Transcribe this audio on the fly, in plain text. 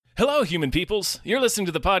Hello, human peoples. You're listening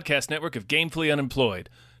to the podcast network of Gamefully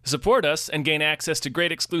Unemployed. To support us and gain access to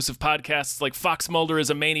great exclusive podcasts like Fox Mulder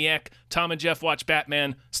is a Maniac, Tom and Jeff Watch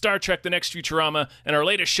Batman, Star Trek The Next Futurama, and our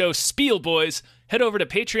latest show, Spiel Boys, head over to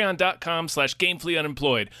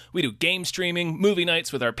patreon.com/gamefullyunemployed. We do game streaming, movie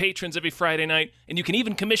nights with our patrons every Friday night, and you can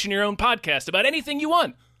even commission your own podcast about anything you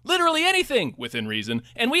want. Literally anything, within reason,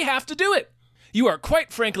 and we have to do it. You are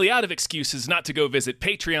quite frankly out of excuses not to go visit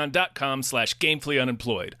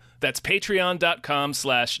patreon.com/gamefullyunemployed. That's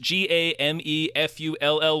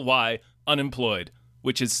patreon.com/GAMEFULLY unemployed,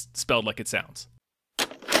 which is spelled like it sounds.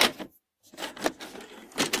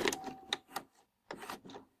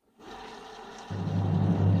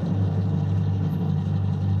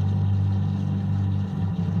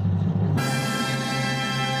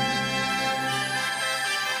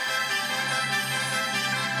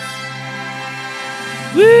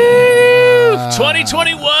 Woo!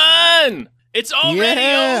 2021! It's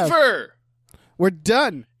already over! We're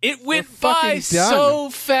done. It went by so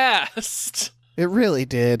fast. It really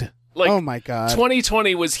did. Like, oh my God.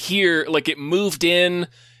 2020 was here. Like, it moved in.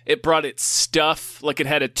 It brought its stuff. Like, it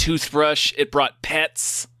had a toothbrush. It brought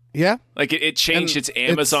pets. Yeah. Like, it changed its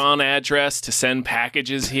Amazon address to send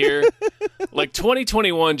packages here. Like,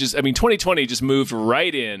 2020 just moved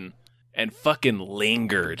right in and fucking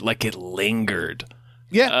lingered. Like, it lingered.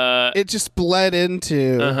 Yeah, it just bled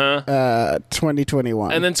into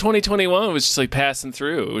 2021. And then 2021 was just like passing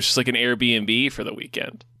through. It was just like an Airbnb for the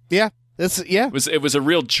weekend. Yeah, It was a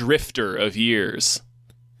real drifter of years.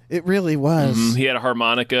 It really was. Mm-hmm. He had a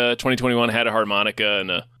harmonica. 2021 had a harmonica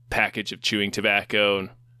and a package of chewing tobacco and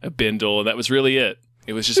a bindle, and that was really it.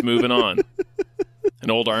 It was just moving on.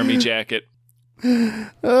 An old army jacket.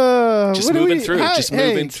 Just moving through.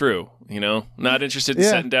 Moving through, you know? Not interested in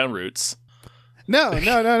setting down roots. No.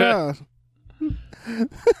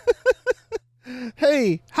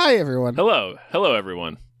 Hey, hi everyone. Hello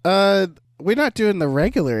everyone. We're not doing the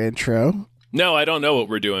regular intro. No, I don't know what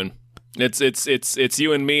we're doing. It's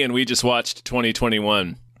you and me, and we just watched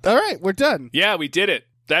 2021. All right, we're done. Yeah, we did it.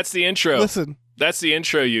 That's the intro. Listen, that's the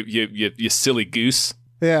intro. You silly goose.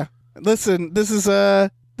 Yeah. Listen, this is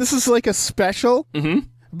like a special. Mm-hmm.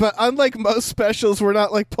 But unlike most specials, we're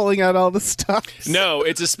not like pulling out all the stops. No,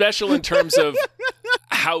 it's a special in terms of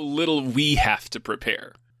how little we have to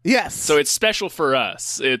prepare. Yes. So it's special for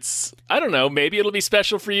us. I don't know, maybe it'll be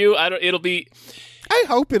special for you. I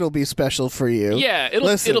hope it'll be special for you. Yeah,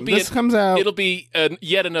 comes out. It'll be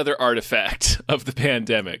yet another artifact of the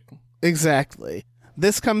pandemic. Exactly.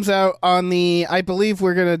 This comes out on I believe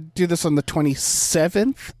we're going to do this on the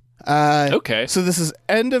 27th. Okay. So this is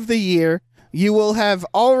end of the year. You will have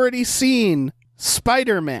already seen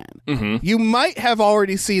Spider-Man. Mm-hmm. You might have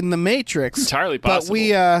already seen The Matrix. Entirely possible.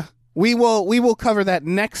 But we will cover that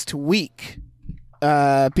next week.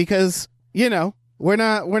 Because, you know, we're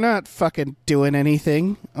not fucking doing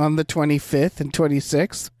anything on the 25th and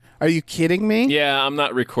 26th. Are you kidding me? Yeah, I'm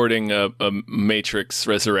not recording a Matrix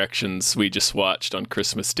Resurrections we just watched on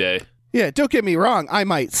Christmas Day. Yeah, don't get me wrong. I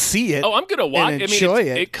might see it. Oh, I'm going to watch it. Enjoy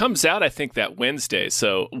it. It comes out, I think, that Wednesday.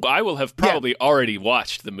 So I will have probably already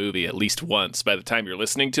watched the movie at least once by the time you're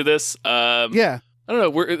listening to this. Yeah. I don't know.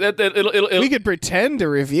 We could pretend to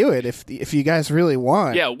review it if you guys really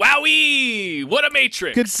want. Yeah. Wowee! What a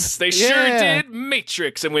Matrix! They sure did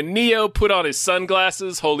Matrix. And when Neo put on his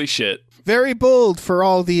sunglasses, holy shit. Very bold for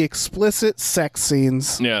all the explicit sex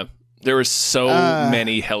scenes. Yeah. There were so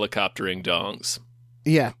many helicoptering dongs.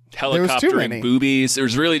 Yeah. Helicoptering boobies. There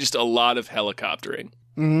was really just a lot of helicoptering.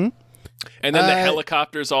 Mm-hmm. And then the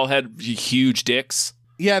helicopters all had huge dicks.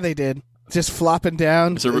 Yeah, they did. Just flopping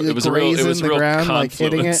down. It was a real ground, confluence. like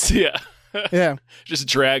hitting it. Yeah. Yeah. Just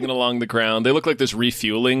dragging along the ground. They look like there's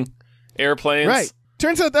refueling airplanes. Right.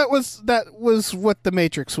 Turns out that was what the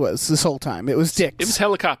Matrix was this whole time. It was dicks. It was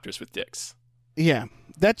helicopters with dicks. Yeah.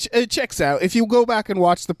 It checks out. If you go back and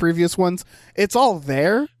watch the previous ones, it's all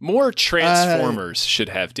there. More Transformers should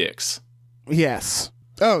have dicks. Yes.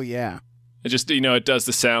 Oh, yeah. It just, it does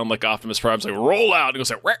the sound like Optimus Prime's like, roll out. It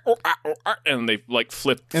goes like, and they like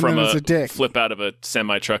flip flip out of a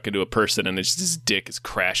semi-truck into a person, and his dick is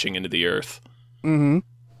crashing into the earth. Mm-hmm.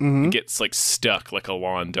 Mm-hmm. It gets like stuck like a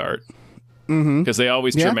lawn dart. Mm-hmm. Because they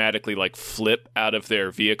always dramatically like flip out of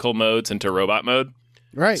their vehicle modes into robot mode.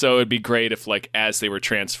 Right. So it'd be great if, like, as they were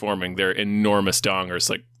transforming, their enormous dongers,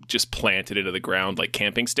 like, just planted into the ground like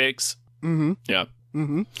camping stakes. Mm-hmm. Yeah.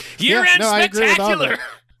 Mm-hmm. Year-end spectacular!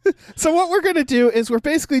 So what we're going to do is we're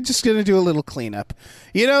basically just going to do a little cleanup.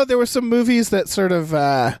 You know, there were some movies that sort of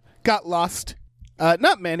got lost.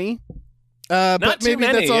 Not many. But not too maybe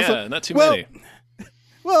many, that's also not too many.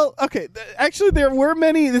 Well, okay. Actually, there were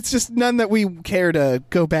many. It's just none that we care to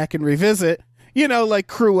go back and revisit. You know, like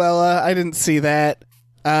Cruella. I didn't see that.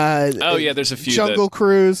 Oh yeah, there's a few. Jungle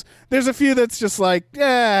Cruise. There's a few that's just like,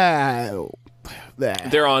 yeah.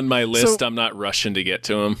 They're on my list. So, I'm not rushing to get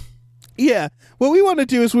to them. Yeah. What we want to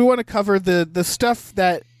do is we want to cover the stuff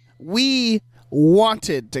that we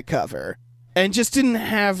wanted to cover and just didn't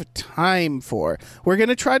have time for. We're going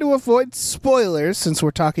to try to avoid spoilers since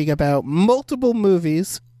we're talking about multiple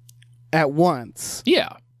movies at once.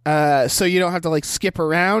 Yeah. So you don't have to like skip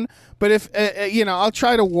around. But if, I'll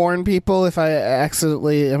try to warn people if I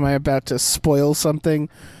accidentally am I about to spoil something.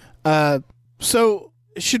 So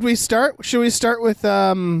should we start? Should we start with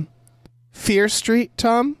Fear Street,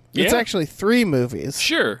 Tom? Yeah. It's actually 3 movies.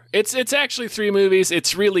 Sure. It's actually 3 movies.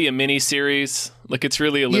 It's really a mini-series. Like, it's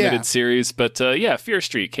really a limited series. But, Fear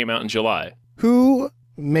Street came out in July. Who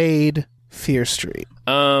made Fear Street?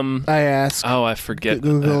 I asked. Oh, I forget.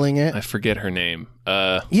 Googling it. I forget her name.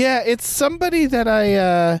 Yeah, it's somebody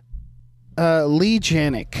that Lee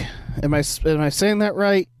Janik. Am I saying that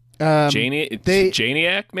right?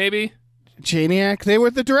 Janiak, maybe? Janiak. They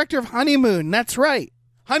were the director of Honeymoon. That's right.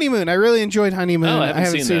 Honeymoon. I really enjoyed Honeymoon. Oh, I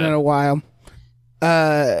haven't seen that it in a while.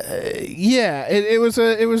 It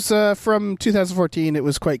was from 2014. It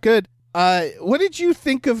was quite good. What did you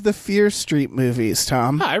think of the Fear Street movies,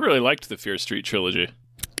 Tom? I really liked the Fear Street trilogy.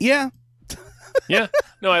 Yeah. Yeah.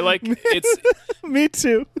 No, I like it's. Me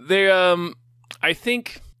too. They I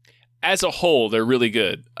think as a whole they're really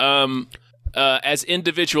good. As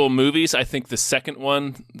individual movies, I think the second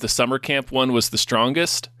one, the summer camp one, was the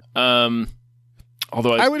strongest.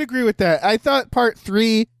 Although I would agree with that. I thought part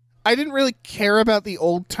 3, I didn't really care about the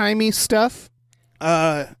old-timey stuff.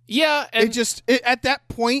 Yeah. And at that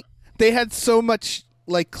point, they had so much,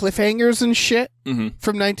 like, cliffhangers and shit from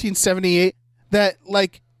 1978 that,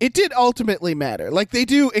 like, it did ultimately matter. Like, they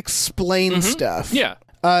do explain stuff. Yeah.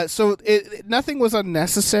 So nothing was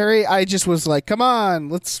unnecessary. I just was like, come on,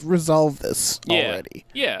 let's resolve this already.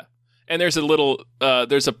 Yeah. And there's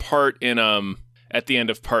a part in, at the end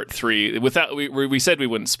of part 3, we said we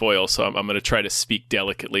wouldn't spoil, so I'm going to try to speak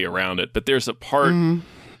delicately around it. But there's a part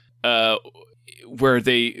where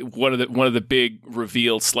one of the big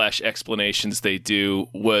reveal / explanations they do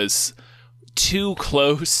was too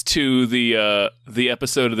close to the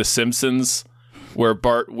episode of The Simpsons where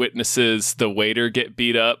Bart witnesses the waiter get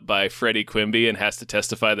beat up by Freddie Quimby and has to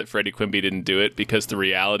testify that Freddie Quimby didn't do it because the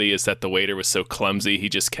reality is that the waiter was so clumsy he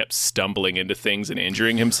just kept stumbling into things and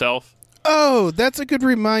injuring himself. Oh, that's a good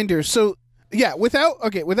reminder. So, yeah, without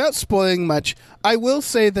spoiling much, I will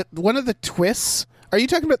say that one of the twists... Are you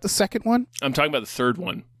talking about the second one? I'm talking about the third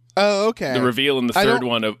one. Oh, okay. The reveal in the third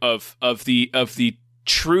one of the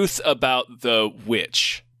truth about the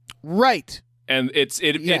witch. Right. And it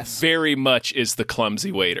very much is the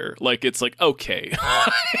clumsy waiter. Like, it's like, okay.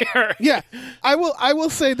 Yeah. I will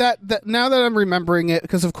say that now that I'm remembering it,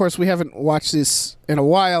 because of course we haven't watched this in a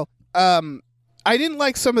while, I didn't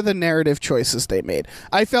like some of the narrative choices they made.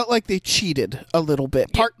 I felt like they cheated a little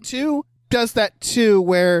bit. Part 2 does that too,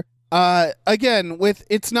 where, again,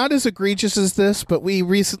 it's not as egregious as this, but we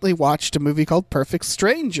recently watched a movie called Perfect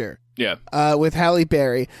Stranger. Yeah. With Halle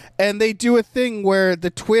Berry. And they do a thing where the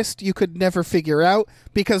twist you could never figure out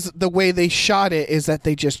because the way they shot it is that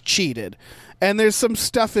they just cheated. And there's some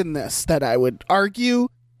stuff in this that I would argue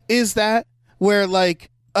is that where, like,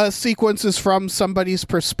 a sequence is from somebody's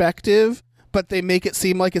perspective, but they make it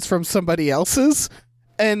seem like it's from somebody else's,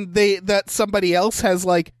 and that somebody else has,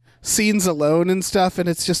 like, scenes alone and stuff, and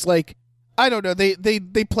it's just like, I don't know,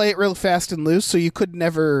 they play it real fast and loose, so you could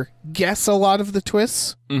never guess a lot of the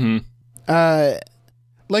twists. Mm-hmm.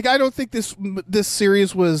 Like, I don't think this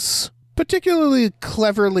series was particularly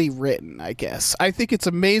cleverly written, I guess. I think it's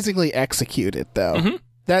amazingly executed, though. Mm-hmm.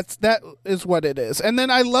 That is what it is. And then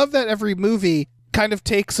I love that every movie kind of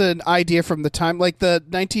takes an idea from the time. Like, the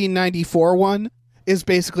 1994 one is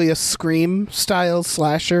basically a Scream-style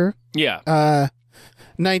slasher. Yeah.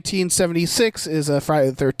 1976 is a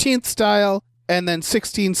Friday the 13th style. And then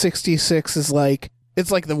 1666 is like,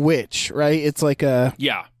 it's like The Witch, right? It's like a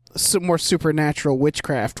more supernatural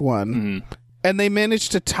witchcraft one. Mm-hmm. And they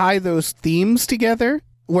managed to tie those themes together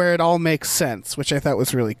where it all makes sense, which I thought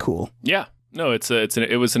was really cool. Yeah. No, it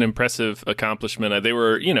was an impressive accomplishment. They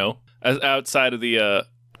were, outside of the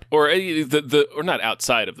or not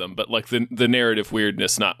outside of them, but like the narrative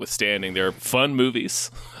weirdness notwithstanding, they're fun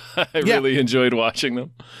movies. I really enjoyed watching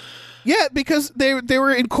them. Yeah, because they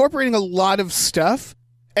were incorporating a lot of stuff,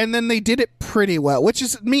 and then they did it pretty well, which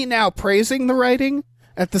is me now praising the writing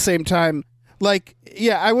at the same time. Like,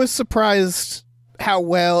 yeah, I was surprised how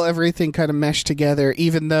well everything kind of meshed together,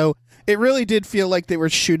 even though it really did feel like they were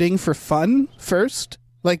shooting for fun first,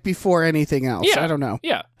 like before anything else. Yeah. I don't know.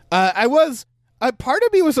 Yeah. Part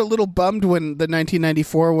of me was a little bummed when the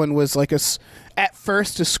 1994 one was like at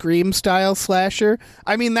first a Scream style slasher.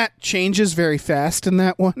 I mean, that changes very fast in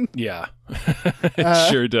that one. Yeah. It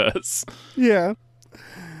sure does. Yeah.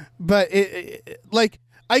 But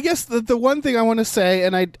I guess the one thing I want to say,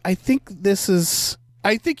 and I think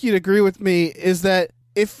you'd agree with me, is that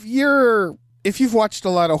if you've watched a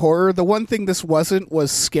lot of horror, the one thing this wasn't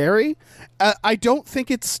was scary. I don't think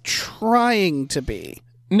it's trying to be.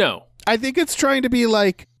 No. I think it's trying to be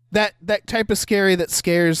like that type of scary that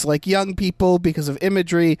scares like young people because of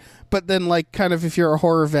imagery, but then like kind of if you're a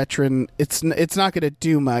horror veteran, it's not going to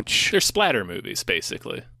do much. They're splatter movies,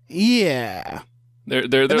 basically. Yeah.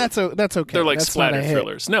 They're that's okay. They're like that's splatter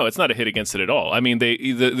thrillers. No, it's not a hit against it at all. I mean,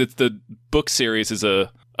 the book series is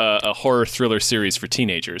a horror thriller series for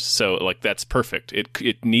teenagers, so like that's perfect.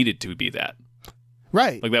 It needed to be that.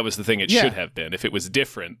 Right. Like that was the thing it should have been. If it was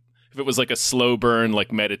different, if it was like a slow burn,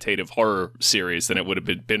 like meditative horror series, then it would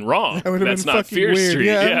have been wrong. That's not Fear weird, Street.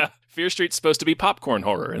 yeah. Fear Street's supposed to be popcorn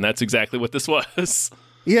horror, and that's exactly what this was.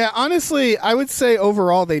 Yeah, honestly, I would say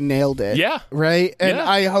overall they nailed it. Yeah. Right? And Yeah.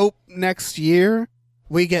 I hope next year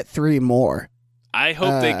we get 3 more. I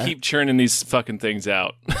hope they keep churning these fucking things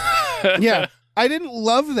out. Yeah. I didn't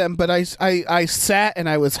love them, but I sat and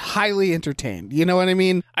I was highly entertained. You know what I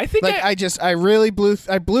mean? I think like I really blew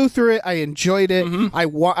through it. I enjoyed it. Mm-hmm.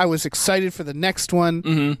 I was excited for the next one.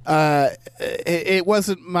 Mm-hmm. It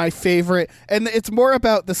wasn't my favorite, and it's more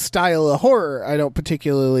about the style of horror. I don't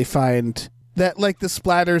particularly find that like the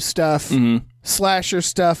splatter stuff, Mm-hmm. slasher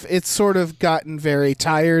stuff. It's sort of gotten very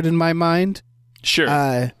tired in my mind.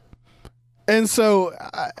 Sure. And so,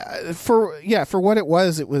 for what it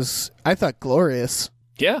was, I thought glorious.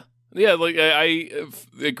 Yeah. Yeah, like I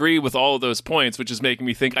agree with all of those points, which is making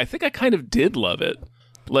me think I think I kind of did love it.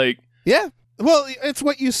 Like, yeah. Well, it's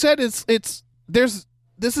what you said. This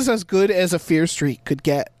is as good as a Fear Street could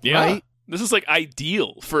get. yeah. Right? This is like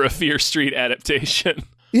ideal for a Fear Street adaptation.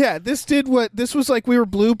 Yeah, this was like we were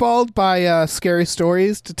blue-balled by Scary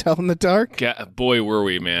Stories to Tell in the Dark. Yeah, boy, were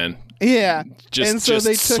we, man. Yeah. Just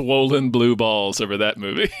swollen blue balls over that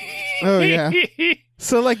movie. Oh, yeah.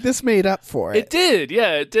 So, like, this made up for it. It did.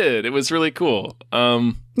 Yeah, it did. It was really cool.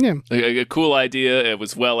 Yeah. A cool idea. It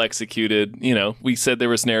was well executed. You know, we said there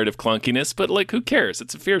was narrative clunkiness, but, like, who cares?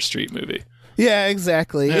 It's a Fear Street movie. Yeah,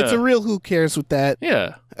 exactly. Yeah. It's a real who cares with that.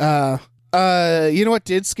 Yeah. You know what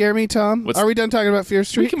did scare me, Tom? Are we done talking about Fear We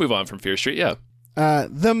Street? can move on from Fear Street, yeah.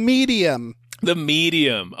 The Medium. The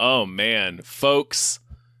Medium. Oh, man. Folks,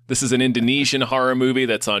 this is an Indonesian horror movie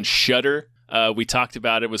that's on Shudder. We talked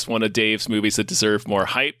about it. It was one of Dave's movies that deserved more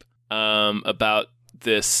hype, about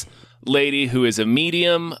this lady who is a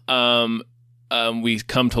medium. We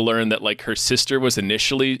come to learn that like her sister was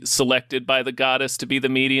initially selected by the goddess to be the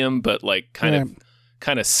medium, but like kind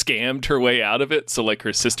of scammed her way out of it. So like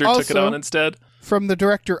her sister took it on instead. From the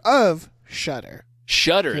director of Shudder.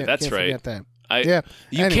 Shudder, that's can't right. Forget that.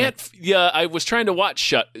 You can't. Yeah, I was trying to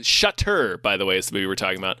watch Shutter. By the way, is the movie we're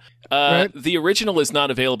talking about. Right. The original is not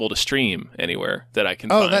available to stream anywhere that I can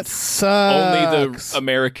find. Oh, that sucks. Only the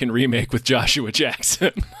American remake with Joshua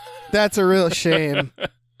Jackson. That's a real shame.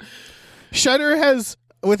 Shudder has,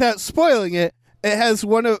 without spoiling it, it has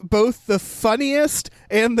one of both the funniest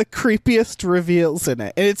and the creepiest reveals in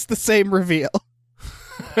it, and it's the same reveal.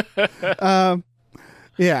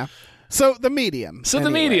 Yeah. So the medium. The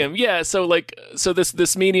medium, yeah. So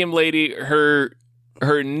this medium lady, her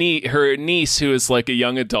niece, who is like a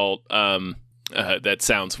young adult. That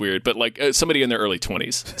sounds weird, but like somebody in their early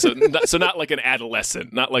 20s. So not like an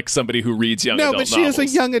adolescent, not like somebody who reads young adult novels. No, but she is a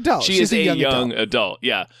young adult. She's a young adult,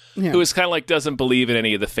 yeah. Who is kind of like doesn't believe in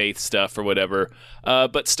any of the faith stuff or whatever,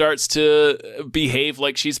 but starts to behave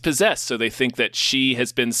like she's possessed. So they think that she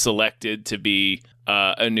has been selected to be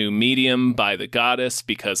a new medium by the goddess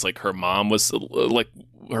because like her mom was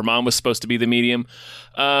supposed to be the medium.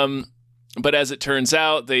 But as it turns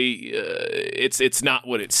out, it's not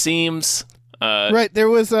what it seems. Right, there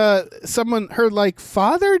was someone, her like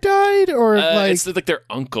father died, or it's like their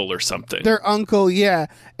uncle or something. Their uncle, yeah,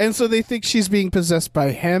 and so they think she's being possessed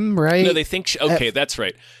by him, right? No, they think. That's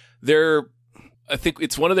right. I think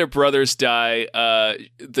it's one of their brothers die.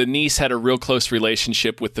 The niece had a real close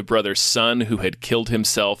relationship with the brother's son, who had killed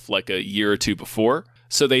himself like a year or two before.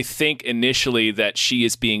 So they think initially that she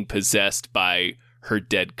is being possessed by her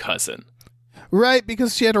dead cousin. Right,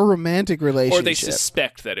 because she had a romantic relationship. Or they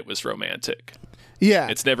suspect that it was romantic. Yeah,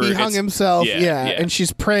 It's never he hung himself. Yeah. And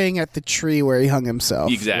she's praying at the tree where he hung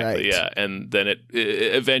himself. Exactly, right. yeah. And then it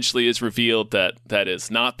eventually is revealed that that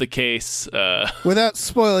is not the case. Without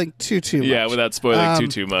spoiling too much. Yeah, without spoiling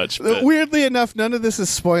too much. But weirdly enough, none of this is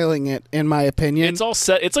spoiling it, in my opinion. it's all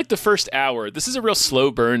set. It's like the first hour. This is a real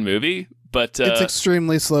slow burn movie, but It's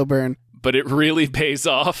extremely slow burn. but it really pays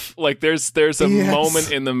off. Like there's a Yes.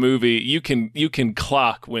 moment in the movie you can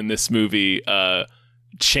clock when this movie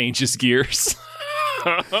changes gears.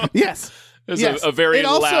 Yes. There's Yes. a very It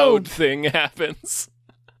also- loud thing happens.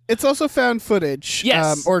 It's also found footage.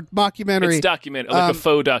 Yes. Or mockumentary. It's like a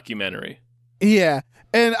faux documentary. Yeah.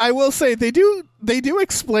 And I will say they do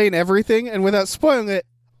explain everything, and without spoiling it,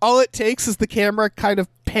 all it takes is the camera kind of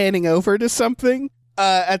panning over to something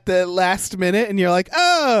at the last minute, and you're like,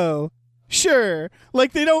 oh, sure.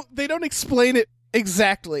 Like they don't explain it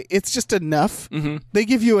exactly. It's just enough. Mm-hmm. They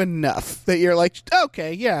give you enough that you're like,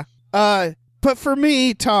 okay, yeah. But for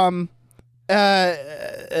me, Tom,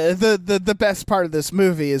 the best part of this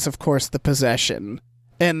movie is, of course, the possession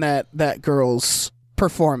and that girl's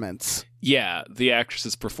performance. Yeah, the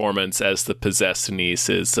actress's performance as the possessed niece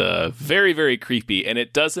is very, very creepy, and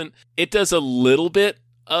it does a little bit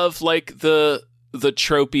of like the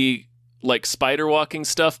tropey like spider walking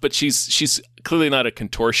stuff, but she's clearly not a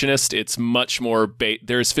contortionist. It's much more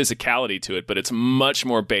there's physicality to it, but it's much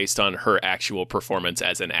more based on her actual performance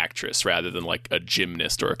as an actress rather than like a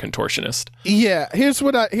gymnast or a contortionist. Yeah, here's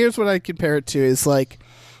what I compare it to is like,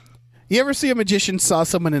 you ever see a magician saw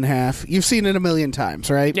someone in half? You've seen it a million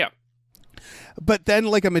times, right? Yeah. But then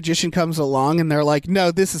like a magician comes along and they're like,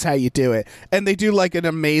 no, this is how you do it. And they do like an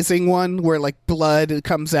amazing one where like blood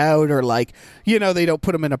comes out, or like, they don't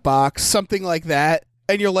put them in a box, something like that.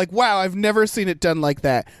 And you're like, wow, I've never seen it done like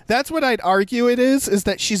that. That's what I'd argue it is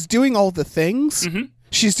that she's doing all the things. Mm-hmm.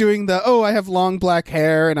 She's doing I have long black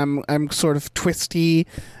hair and I'm sort of twisty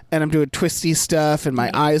and I'm doing twisty stuff and my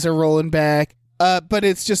eyes are rolling back. But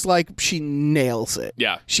it's just like she nails it.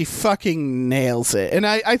 Yeah. She fucking nails it. And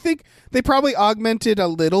I think they probably augmented a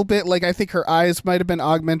little bit. Like, I think her eyes might have been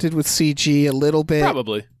augmented with CG a little bit.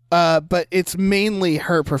 Probably. But it's mainly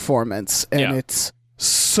her performance. And it's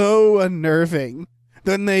so unnerving.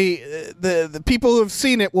 Then the people who have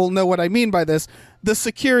seen it will know what I mean by this. The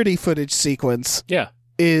security footage sequence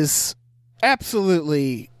is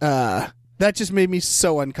absolutely... that just made me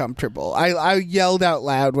so uncomfortable. I yelled out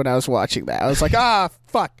loud when I was watching that. I was like,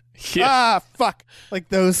 fuck. Yeah. Fuck. Like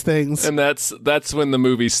those things. And that's when the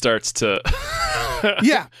movie starts to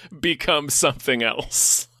become something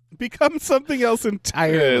else. Become something else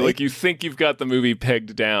entirely. Like you think you've got the movie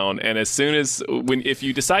pegged down, and as soon as if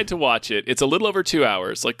you decide to watch it, it's a little over 2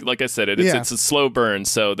 hours. Like I said, it's a slow burn.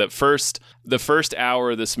 So the first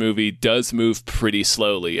hour of this movie does move pretty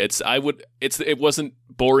slowly. It wasn't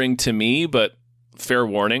boring to me, but fair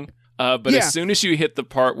warning. But as soon as you hit the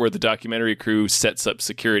part where the documentary crew sets up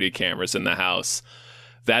security cameras in the house,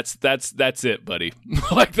 that's it, buddy.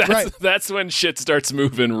 Like that's when shit starts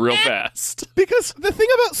moving real fast. Because the thing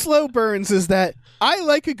about slow burns is that I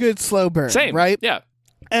like a good slow burn. Same, right? Yeah.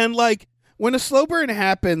 And like when a slow burn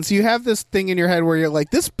happens, you have this thing in your head where you're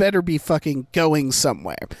like, this better be fucking going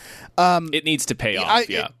somewhere. It needs to pay off.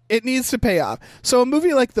 It needs to pay off. So a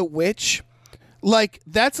movie like The Witch, like,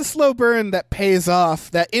 that's a slow burn that pays off,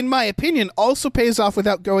 that, in my opinion, also pays off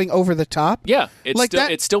without going over the top. Yeah, it's like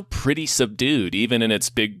it's still pretty subdued, even in its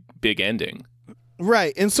big ending.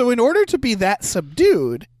 Right, and so in order to be that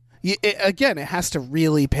subdued, it has to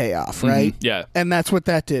really pay off, right? Mm-hmm. Yeah. And that's what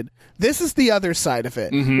that did. This is the other side of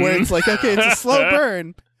it, where it's like, okay, it's a slow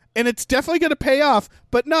burn, and it's definitely going to pay off,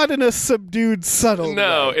 but not in a subdued, subtle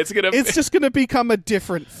way. It's just going to become a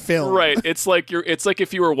different film. Right. It's like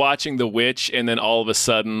if you were watching The Witch, and then all of a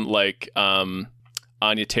sudden, like,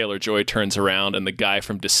 Anya Taylor-Joy turns around, and the guy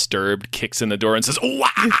from Disturbed kicks in the door and says, "Wah!"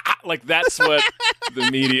 Like, that's what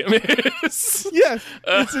the medium is. Yes,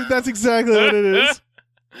 that's exactly what it is.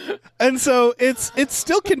 And so it's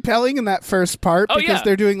still compelling in that first part because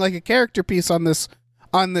they're doing like a character piece on this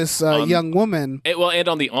young woman. And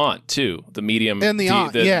on the aunt too, the medium and the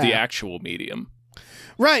aunt, the actual medium.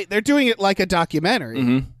 Right, they're doing it like a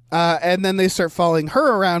documentary, and then they start following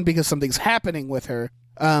her around because something's happening with her.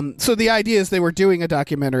 So the idea is they were doing a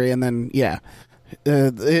documentary, and then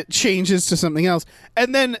it changes to something else,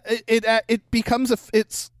 and then it becomes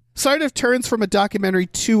it's sort of turns from a documentary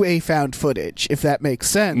to a found footage, if that makes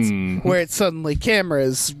sense, where it's suddenly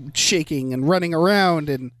cameras shaking and running around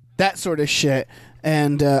and that sort of shit,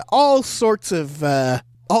 and all sorts of stuff.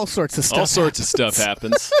 All sorts of stuff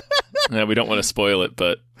happens. We don't want to spoil it,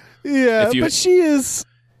 but but she is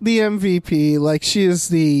the MVP. Like she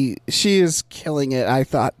is killing it. I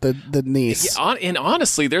thought the niece. Yeah, and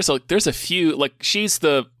honestly, there's a few, like she's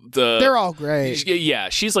the they're all great. Yeah,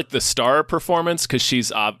 she's like the star performance because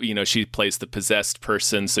she's she plays the possessed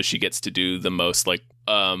person, so she gets to do the most like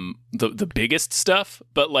the biggest stuff.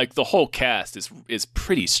 But like the whole cast is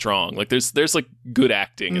pretty strong. Like there's like good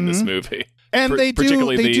acting in this movie, and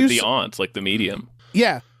particularly the do aunt, like the medium.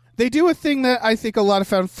 Yeah. They do a thing that I think a lot of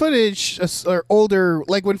found footage or older,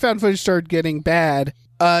 like when found footage started getting bad,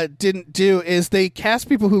 didn't do, is they cast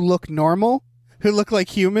people who look normal, who look like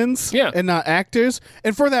humans and not actors.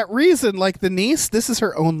 And for that reason, like the niece, this is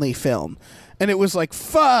her only film. And it was like,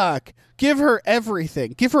 fuck, give her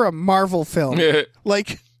everything. Give her a Marvel film.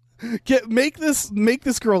 Like, make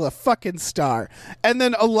this girl a fucking star. And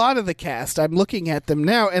then a lot of the cast, I'm looking at them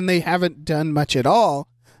now, and they haven't done much at all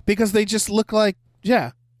because they just look like,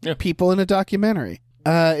 people in a documentary.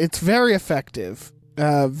 It's very effective.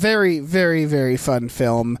 Very, very, very fun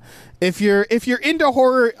film. If you're into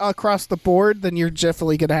horror across the board, then you're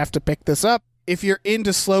definitely gonna have to pick this up. If you're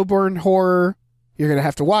into slow burn horror, you're gonna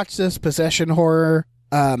have to watch this. Possession horror.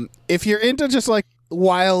 If you're into just like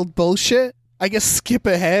wild bullshit, I guess skip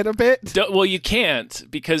ahead a bit. Well, you can't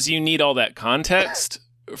because you need all that context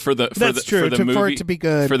for the movie for it to be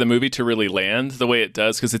good, for the movie to really land the way it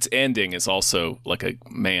does, because its ending is also like a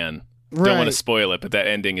man. Right. Don't want to spoil it, but that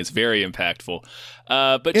ending is very impactful.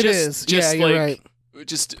 But it just you're right.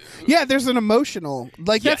 There's an emotional,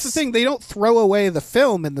 like that's the thing. They don't throw away the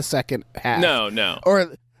film in the second half. No,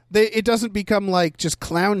 or it doesn't become like just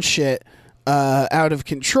clown shit out of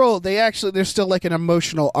control. There's still like an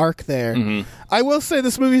emotional arc there. Mm-hmm. I will say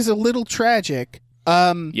this movie's a little tragic.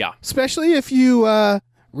 Especially if you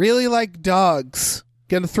really like dogs.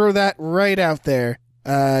 Gonna throw that right out there.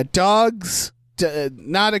 Dogs,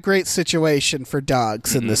 not a great situation for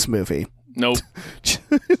dogs in this movie. Nope.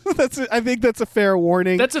 I think that's a fair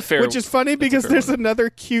warning. That's a fair, which is funny because there's another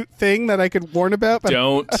cute thing that I could warn about. But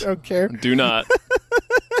I don't care. Do not.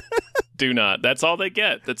 Do not. That's all they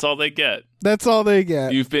get. That's all they get. That's all they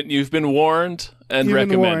get. You've been warned and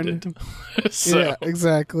recommended. So. Yeah,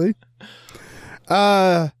 exactly.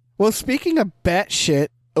 Well, speaking of batshit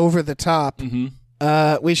over the top,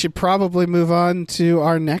 we should probably move on to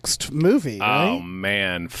our next movie, right? Oh,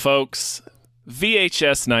 man. Folks,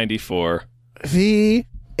 VHS 94. VHS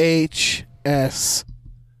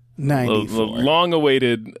 94. The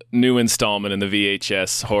long-awaited new installment in the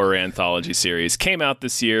VHS horror anthology series came out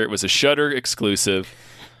this year. It was a Shudder exclusive.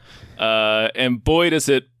 And boy, does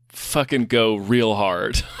it fucking go real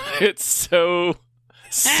hard. It's so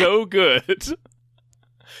good.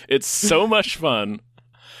 It's so much fun.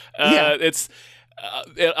 I'll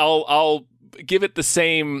give it the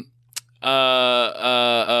same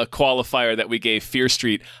qualifier that we gave Fear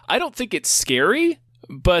Street. I don't think it's scary,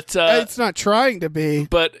 but it's not trying to be.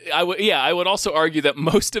 But I would also argue that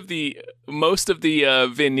most of the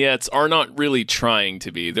vignettes are not really trying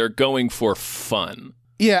to be. They're going for fun.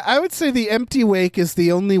 Yeah, I would say The Empty Wake is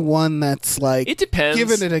the only one that's like, it depends.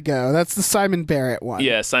 Giving it a go. That's the Simon Barrett one.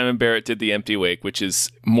 Yeah, Simon Barrett did The Empty Wake, which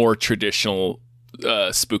is more traditional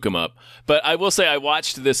spook 'em up. But I will say I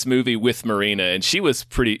watched this movie with Marina, and she was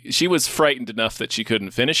frightened enough that she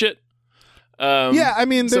couldn't finish it. I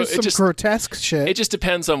mean, there's some grotesque shit. It just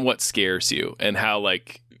depends on what scares you and how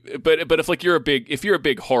like. But if like you're a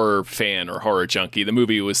big horror fan or horror junkie, the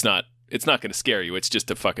movie it's not going to scare you. It's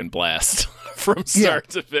just a fucking blast from start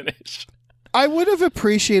to finish. I would have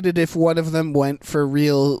appreciated if one of them went for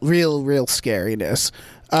real scariness.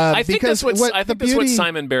 I think that's what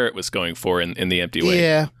Simon Barrett was going for in The Empty Wake.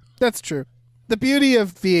 Yeah, that's true. The beauty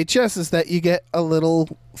of VHS is that you get a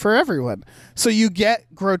little for everyone. So you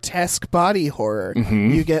get grotesque body horror.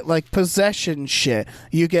 Mm-hmm. You get like possession shit.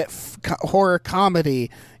 You get horror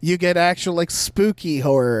comedy. You get actual like spooky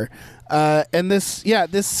horror. And this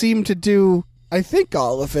seemed to do, I think,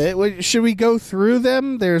 all of it. Should we go through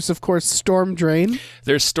them? There's, of course, Storm Drain.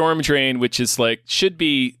 There's Storm Drain, which is like should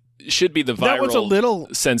be the viral that was a little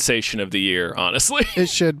sensation of the year, honestly. It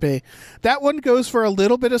should be. That one goes for a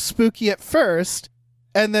little bit of spooky at first,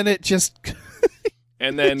 and then it just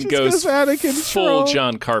and then goes out of control. Full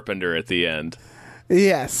John Carpenter at the end.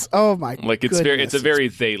 Yes. Oh my god. Like it's a very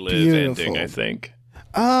They Live beautiful ending, I think.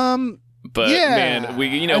 But man,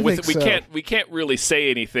 we can't really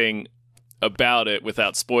say anything about it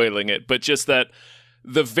without spoiling it, but just that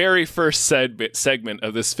the very first segment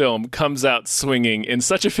of this film comes out swinging in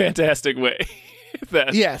such a fantastic way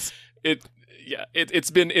that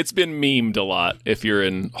it's been memed a lot if you're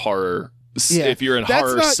in horror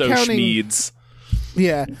social needs.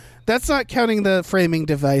 Yeah, that's not counting the framing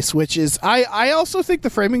device, which is I also think the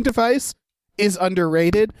framing device is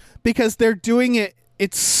underrated because they're doing it.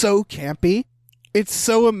 It's so campy. It's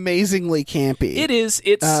so amazingly campy. It is.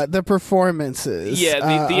 It's the performances. Yeah,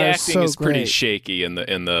 the acting so is pretty great. shaky in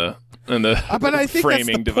the But I think framing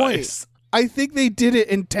that's the device. point. I think they did it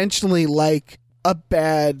intentionally, like a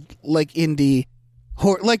bad indie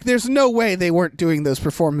horror. Like, there's no way they weren't doing those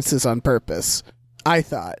performances on purpose. I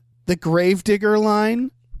thought the Gravedigger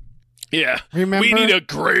line. Yeah, Remember? we need a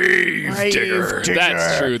grave digger. Gravedigger.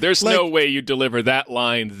 That's true. There's no Like- way you deliver that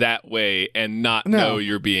line that way and not No. know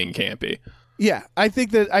you're being campy. Yeah, I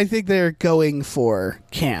think they're going for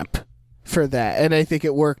camp for that, and I think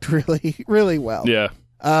it worked really, really well. Yeah.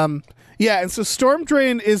 Yeah, and so Storm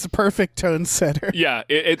Drain is a perfect tone setter. Yeah,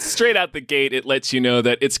 it's straight out the gate. It lets you know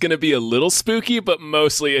that it's going to be a little spooky, but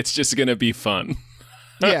mostly it's just going to be fun.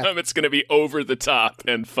 Yeah. It's going to be over the top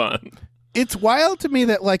and fun. It's wild to me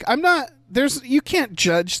that you can't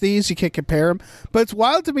judge these, you can't compare them, but it's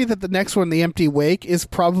wild to me that the next one, The Empty Wake, is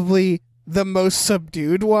probably the most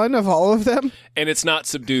subdued one of all of them. And it's not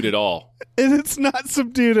subdued at all. And it's not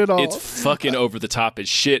subdued at all. It's fucking over the top as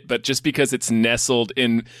shit, but just because it's nestled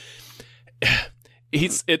in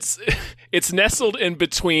it's nestled in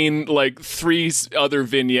between like three other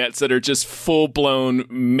vignettes that are just full-blown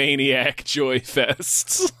maniac joy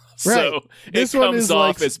fests. Right. So This it one comes is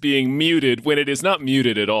off like- as being muted when it is not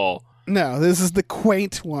muted at all. No, this is the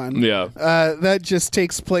quaint one. Yeah. That just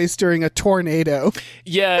takes place during a tornado.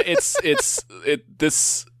 Yeah, it's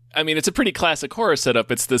a pretty classic horror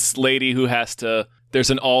setup. It's this lady who there's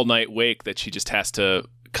an all-night wake that she just has to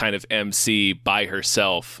kind of MC by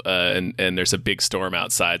herself, and there's a big storm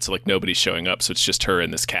outside, so like nobody's showing up, so it's just her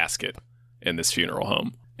in this casket in this funeral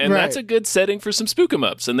home. And Right. that's a good setting for some spook 'em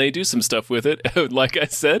ups, and they do some stuff with it. Like I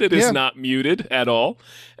said, it is Yeah. not muted at all.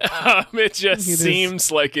 It just It is.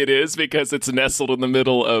 seems like it is because it's nestled in the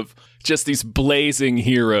middle of just these blazing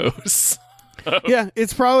heroes. Yeah,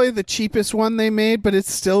 it's probably the cheapest one they made, but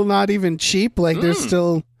it's still not even cheap. Like, there's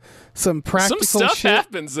still some practical Some stuff shit.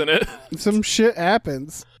 happens in it. Some shit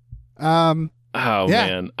happens. Oh Yeah.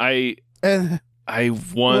 man, I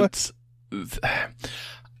want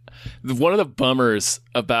one of the bummers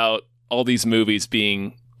about all these movies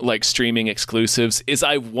being like streaming exclusives is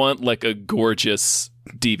I want like a gorgeous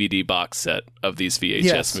DVD box set of these VHS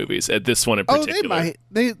Yes. movies. This one in Oh, particular. they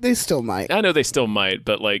might. They still might. I know they still might,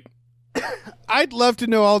 but like I'd love to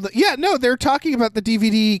know all the. Yeah, no, they're talking about the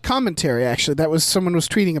DVD commentary. Actually, someone was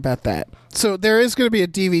tweeting about that. So there is going to be a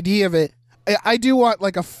DVD of it. I do want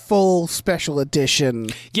like a full special edition.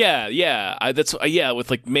 yeah, that's with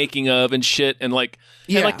like making of and shit and like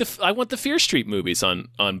Yeah. and like I want the Fear Street movies on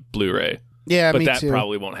Blu-ray. Yeah, But me that too.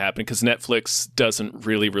 probably won't happen because Netflix doesn't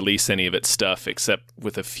really release any of its stuff except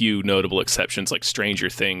with a few notable exceptions like Stranger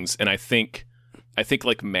Things. And I think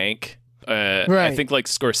like Mank, I Right. think like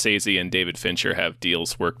Scorsese and David Fincher have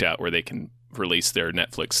deals worked out where they can release their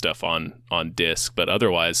Netflix stuff on disc. But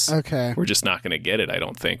otherwise, Okay. we're just not going to get it, I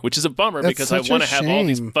don't think, which is a bummer That's because I such a want to have all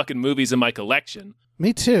these shame. fucking movies in my collection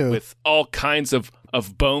Me too. with all kinds of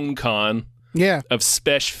bone con, Yeah. of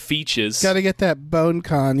spec features. Got to get that bone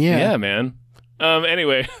con. Yeah, man.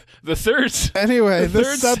 Anyway, the third Anyway, the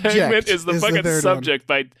third subject segment is the fucking third subject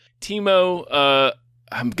by Timo.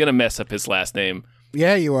 I'm gonna mess up his last name. one.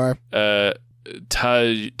 Yeah, you are.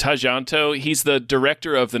 Tajanto. He's the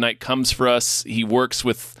director of The Night Comes for Us. He works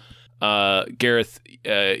with Gareth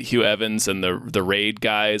Hugh Evans and the Raid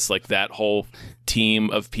guys, like that whole team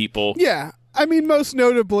of people. Yeah. I mean, most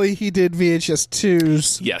notably, he did VHS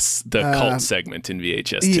 2's. Yes, the cult segment in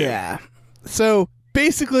VHS 2. Yeah. So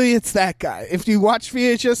basically, it's that guy. If you watch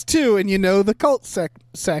VHS 2 and you know the cult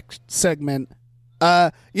segment,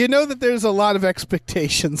 you know that there's a lot of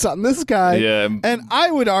expectations on this guy. Yeah. And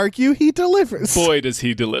I would argue he delivers. Boy, does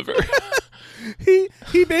he deliver.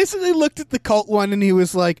 He basically looked at the cult one and he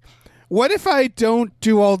was like, what if I don't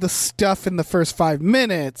do all the stuff in the first 5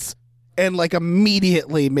 minutes and like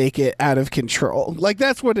immediately make it out of control? Like,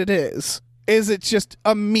 that's what it is. It's just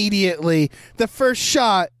immediately the first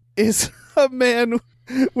shot is a man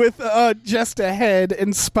with just a head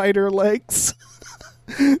and spider legs.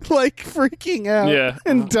 Like freaking out Yeah.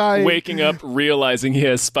 and dying. Waking up, realizing he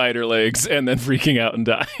has spider legs, and then freaking out and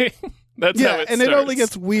dying. That's how Yeah, it and starts. it only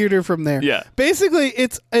gets weirder from there. Yeah. Basically,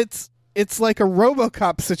 it's like a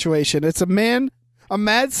RoboCop situation. It's a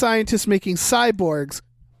mad scientist making cyborgs,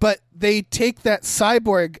 but they take that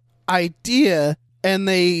cyborg idea and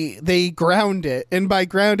they ground it. And by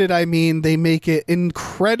grounded, I mean they make it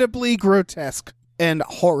incredibly grotesque and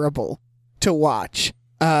horrible to watch.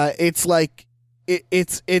 It's like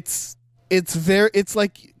it's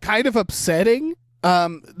like kind of upsetting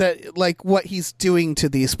that like what he's doing to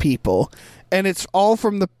these people, and it's all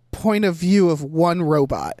from the point of view of one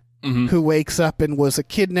robot who wakes up and was a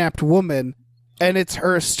kidnapped woman, and it's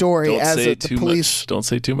her story the police. Don't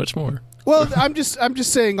say too much more. Well, I'm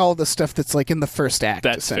just saying all the stuff that's like in the first act.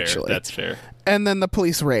 That's essentially. fair. That's fair. And then the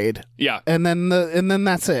police raid. Yeah. And then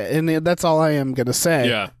that's it. And that's all I am gonna say.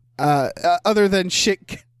 Yeah. Other than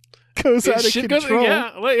shit goes out of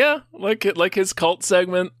control. Like his cult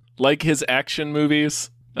segment, like his action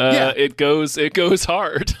movies. It goes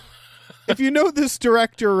hard. If you know this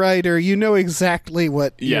director writer, you know exactly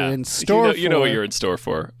what you're in store for. You know what you're in store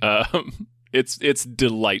for. It's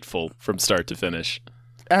delightful from start to finish.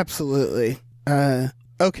 Absolutely.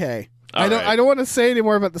 Okay. I Right. don't want to say any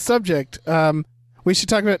more about the subject. We should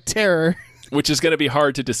talk about Terror, which is going to be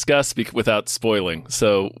hard to discuss without spoiling.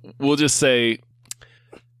 So we'll just say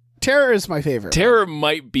Terror is my favorite. Terror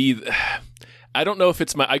might be. I don't know if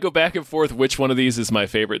it's I go back and forth which one of these is my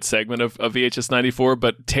favorite segment of VHS 94,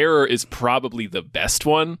 but Terror is probably the best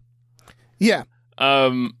one. Yeah.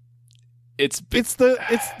 It's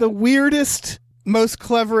the weirdest, most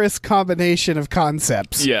cleverest combination of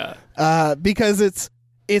concepts. Yeah. Because it's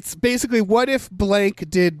basically, what if blank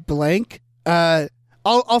did blank?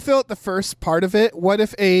 I'll fill out the first part of it. What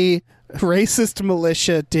if a racist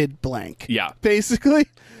militia did blank? Yeah. Basically.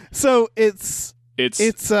 So it's like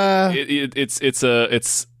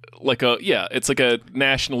a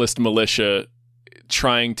nationalist militia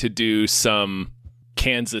trying to do some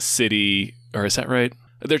Kansas City, or is that right?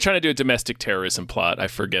 They're trying to do a domestic terrorism plot. I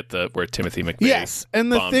forget where Timothy McVeigh. Yes,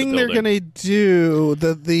 and the thing they're gonna do,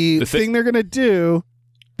 the thing they're gonna do,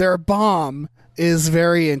 their bomb is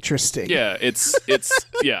very interesting. Yeah, it's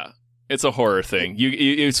it's a horror thing.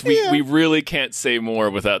 We really can't say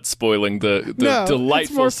more without spoiling the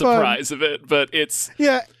delightful surprise of it. But it's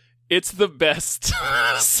the best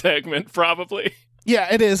segment probably.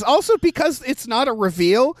 Yeah, it is. Also because it's not a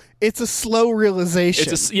reveal, it's a slow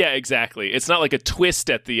realization. Exactly. It's not like a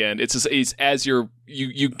twist at the end. It's just as you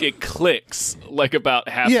it clicks like about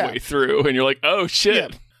halfway through, and you're like, oh shit. Yeah.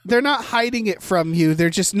 They're not hiding it from you. They're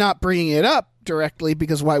just not bringing it up directly,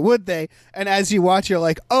 because why would they? And as you watch, you're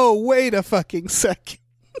like, oh, wait a fucking second.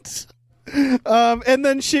 And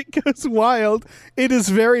then shit goes wild. It is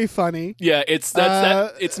very funny. Yeah, it's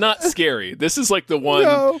not scary. This is like the one.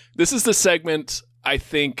 No. This is the segment. I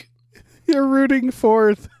think you're rooting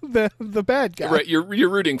for the bad guy. Right, you're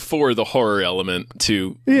rooting for the horror element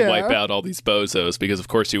to wipe out all these bozos, because of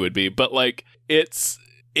course you would be. But like I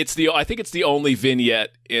think it's the only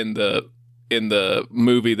vignette in the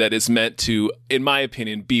movie that is meant to, in my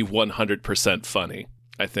opinion, be 100% funny.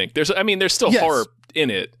 I think there's still horror in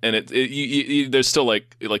it, and there's still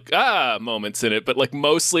like moments in it, but like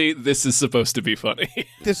mostly this is supposed to be funny.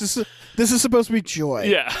 This is supposed to be joy.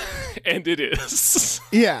 Yeah, and it is.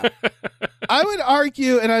 Yeah, I would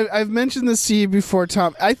argue, and I've mentioned this to you before,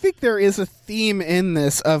 Tom. I think there is a theme in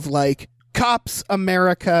this of like cops,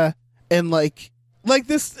 America, and like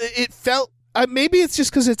this. It felt maybe it's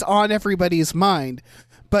just because it's on everybody's mind,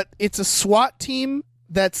 but it's a SWAT team.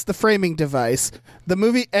 That's the framing device. The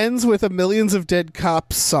movie ends with a Millions of Dead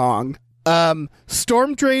Cops song.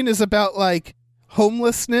 Storm Drain is about like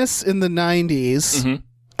homelessness in the 90s.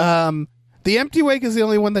 Mm-hmm. The Empty Wake is the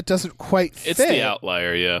only one that doesn't quite fit. It's the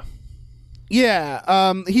outlier, yeah.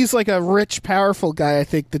 Yeah, he's like a rich, powerful guy, I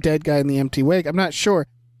think, the dead guy in the Empty Wake. I'm not sure.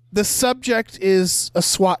 The subject is a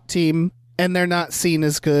SWAT team, and they're not seen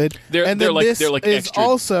as good. They're like an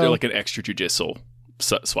extrajudicial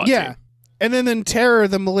SWAT team. And then in Terror,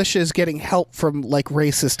 the militia is getting help from like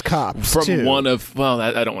racist cops from one of. Well,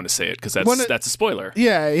 I don't want to say it because that's a spoiler.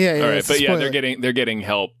 Yeah. All right, but yeah, they're getting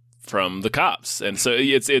help from the cops, and so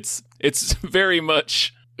it's very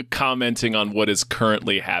much commenting on what is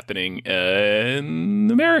currently happening in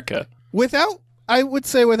America. Without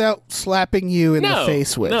slapping you in the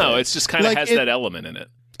face with it. No, it's just kind of has that element in it.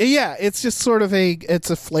 Yeah, it's just sort of it's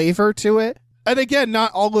a flavor to it. And again,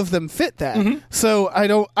 not all of them fit that. Mm-hmm. So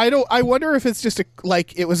I wonder if it's just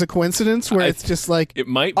it was a coincidence where it's just like it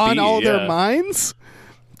might on be, all their minds.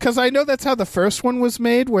 Because I know that's how the first one was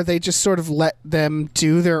made, where they just sort of let them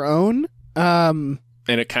do their own. And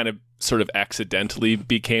it kind of sort of accidentally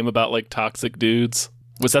became about like toxic dudes.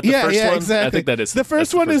 Was that the first one? Yeah, exactly. I think that is. The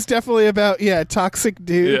first one is definitely about toxic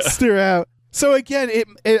dudes throughout. So again,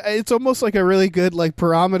 it's almost like a really good like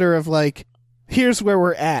barometer of like, here's where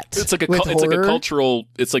we're at. It's like a cultural.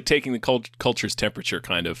 It's like taking the culture's temperature,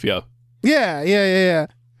 kind of. Yeah. Yeah.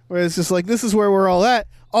 Where it's just like, this is where we're all at.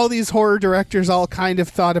 All these horror directors all kind of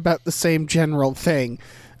thought about the same general thing,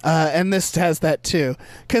 and this has that too.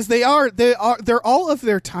 Because they're all of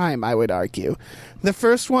their time. I would argue. The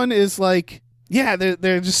first one is like,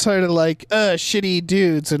 they're just sort of like shitty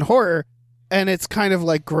dudes in horror, and it's kind of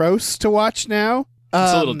like gross to watch now.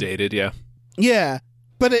 It's a little dated, yeah. Yeah,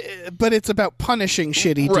 but it's about punishing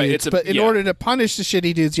shitty dudes. Right, but in order to punish the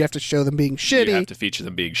shitty dudes, you have to show them being shitty. You have to feature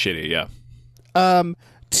them being shitty, yeah.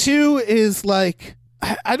 2 is like,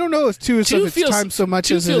 I don't know if 2 is of its time so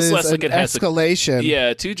much as it is less an like it has escalation.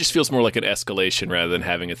 Yeah, 2 just feels more like an escalation rather than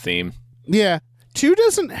having a theme. Yeah, 2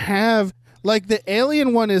 doesn't have, like, the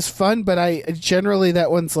alien one is fun, but generally that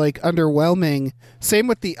one's like underwhelming. Same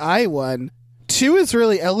with the I one. 2 is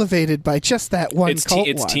really elevated by just that one cult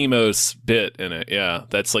It's one. Teemo's bit in it, yeah.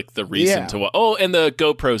 That's like the reason to watch. Oh, and the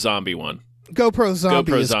GoPro Zombie one. GoPro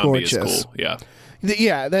Zombie is Zombie gorgeous. is cool, yeah.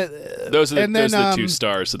 Yeah, Those are the 2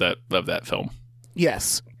 stars of that film.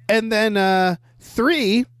 Yes. And then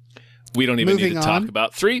 3... We don't even need to Moving talk on.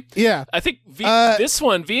 about 3. Yeah. I think this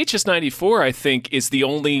one, VHS 94, I think, is the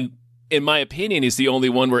only, in my opinion, is the only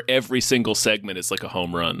one where every single segment is like a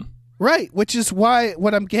home run. Right, which is why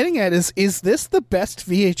what I'm getting at is this the best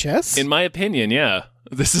VHS? In my opinion, yeah.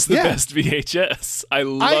 This is the best VHS. I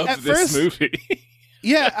love this movie.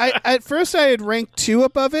 Yeah, at first I had ranked 2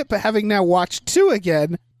 above it, but having now watched 2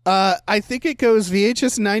 again, I think it goes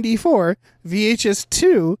VHS 94, VHS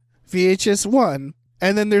 2, VHS 1,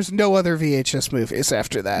 and then there's no other VHS movies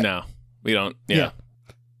after that. No, we don't. Yeah.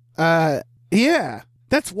 Yeah,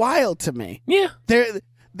 that's wild to me. Yeah.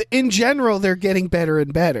 In general, they're getting better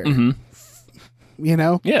and better. Mm-hmm. You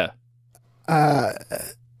know? Yeah. All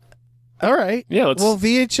right. Yeah. Well,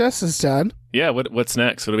 VHS is done. Yeah. What's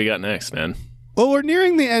next? What do we got next, man? Well, we're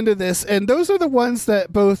nearing the end of this, and those are the ones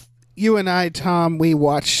that both you and I, Tom, we've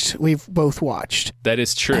both watched. That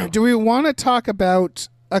is true. Do we want to talk about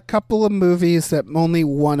a couple of movies that only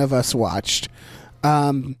one of us watched?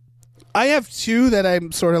 I have 2 that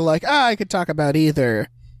I'm sort of like, I could talk about either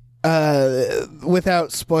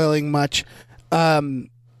without spoiling much.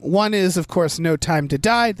 One is, of course, No Time to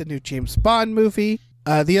Die, the new James Bond movie.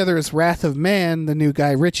 The other is Wrath of Man, the new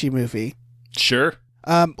Guy Ritchie movie. Sure.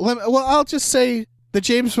 I'll just say the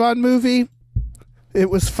James Bond movie, it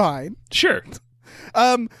was fine. Sure.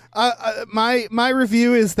 My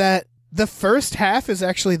review is that the first half is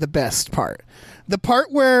actually the best part. The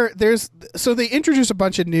part where they introduce a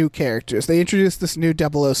bunch of new characters. They introduce this new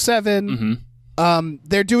 007. Mm-hmm.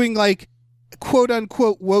 They're doing like quote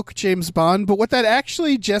unquote woke James Bond, but what that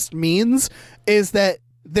actually just means is that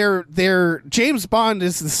their James Bond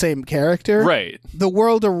is the same character. Right. The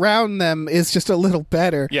world around them is just a little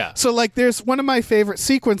better. Yeah. So like there's one of my favorite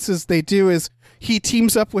sequences they do is he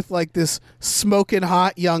teams up with like this smoking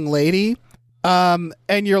hot young lady. And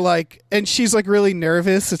you're like, and she's like really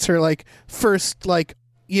nervous. It's her like first like,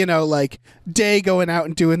 like day going out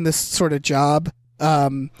and doing this sort of job.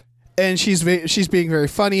 And she's being very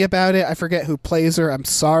funny about it. I forget who plays her. I'm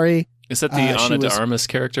sorry. Is that the Ana de Armas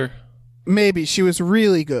character? Maybe. She was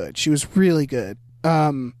really good.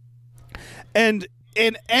 And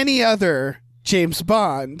in any other James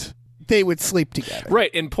Bond, they would sleep together.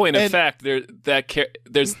 Right. In point of fact, there's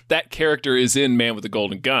that character is in Man with the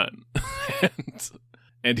Golden Gun,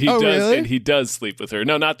 and he does really? And he does sleep with her.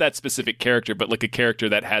 No, not that specific character, but like a character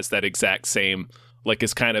that has that exact same like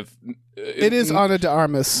is kind of. It is Ana de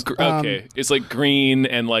Armas. Okay, it's like green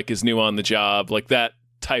and like is new on the job, like that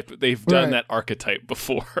type. They've done that archetype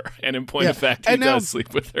before, and in point of fact, he does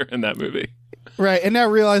sleep with her in that movie. Right, and now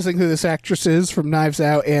realizing who this actress is from Knives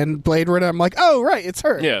Out and Blade Runner, I'm like, oh, right, it's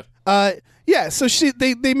her. Yeah. Yeah, so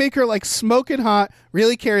they make her like smoking hot,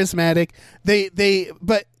 really charismatic.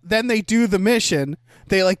 But then they do the mission.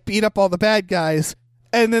 They like beat up all the bad guys,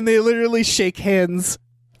 and then they literally shake hands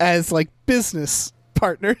as like business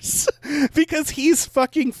partners because he's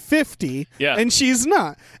fucking 50 and she's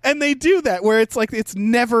not. And they do that where it's like it's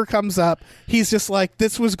never comes up. He's just like,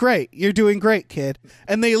 this was great. You're doing great, kid.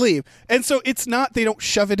 And they leave. And so it's not, they don't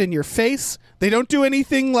shove it in your face. They don't do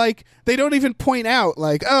anything like, they don't even point out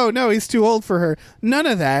like, oh no, he's too old for her. None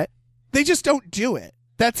of that. They just don't do it.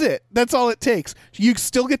 That's it. That's all it takes. You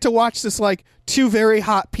still get to watch this like 2 very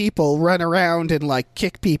hot people run around and like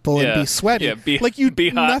kick people and be sweaty. Yeah, like you, be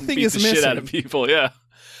hot nothing and beat is the missing. shit out of people. Yeah.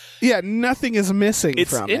 Yeah, nothing is missing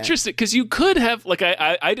from it. It's interesting because you could have like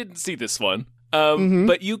I didn't see this one,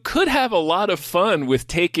 but you could have a lot of fun with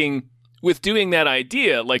doing that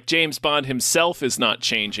idea. Like James Bond himself is not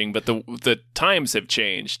changing, but the times have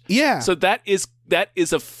changed. Yeah. So that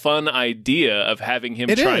is a fun idea of having him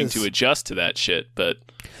trying to adjust to that shit. But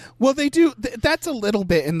well, they do. That's a little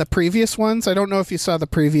bit in the previous ones. I don't know if you saw the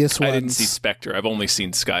previous ones. I didn't see Spectre. I've only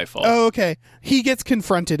seen Skyfall. Oh, okay. He gets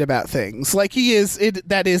confronted about things. Like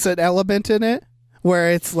that is an element in it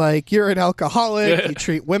where it's like, you're an alcoholic, you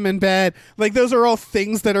treat women bad. Like those are all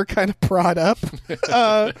things that are kind of brought up.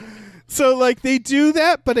 So like they do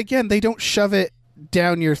that, but again, they don't shove it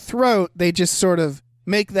down your throat. They just sort of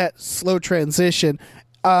make that slow transition.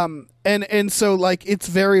 And so like it's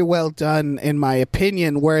very well done in my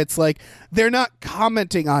opinion, where it's like they're not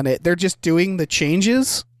commenting on it. They're just doing the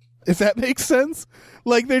changes, if that makes sense.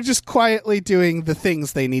 Like they're just quietly doing the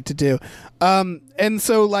things they need to do. And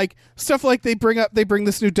so like stuff like they bring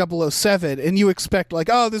this new 007 and you expect like,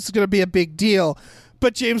 oh, this is going to be a big deal.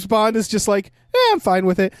 But James Bond is just like, I'm fine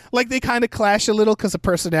with it. Like they kind of clash a little because of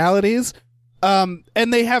personalities. And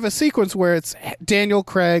they have a sequence where it's Daniel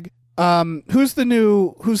Craig. Who's the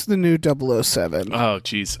new 007? Oh,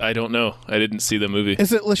 geez. I don't know. I didn't see the movie.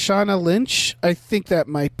 Is it Lashana Lynch? I think that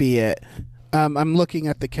might be it. I'm looking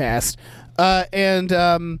at the cast. And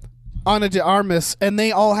Ana de Armas, and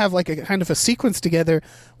they all have like a kind of a sequence together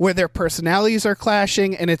where their personalities are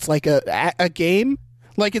clashing, and it's like a game.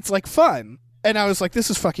 Like it's like fun. And I was like,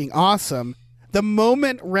 this is fucking awesome. The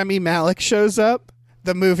moment Remy Malik shows up,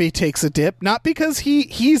 the movie takes a dip. Not because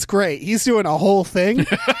he's great. He's doing a whole thing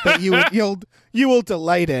that you will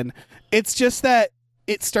delight in. It's just that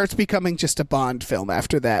it starts becoming just a Bond film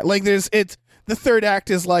after that. Like the third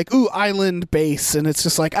act is like, ooh, island base, and it's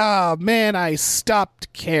just like, man, I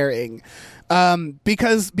stopped caring.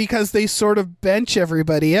 Because they sort of bench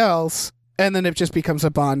everybody else, and then it just becomes a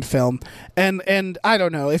Bond film. And I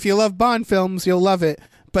don't know, if you love Bond films, you'll love it,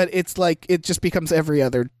 but it's like it just becomes every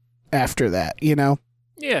other after that, you know?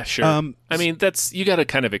 Yeah, sure. I mean, you got to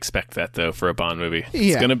kind of expect that though for a Bond movie.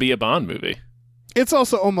 It's going to be a Bond movie. It's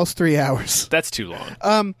also almost 3 hours. That's too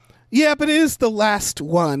long. Yeah, but it is the last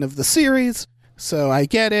one of the series, so I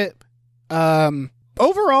get it.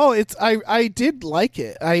 Overall, I did like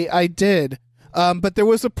it. I did. But there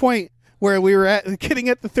was a point where we were getting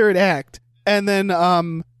at the third act, and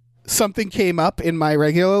then something came up in my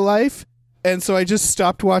regular life, and so I just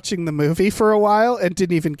stopped watching the movie for a while and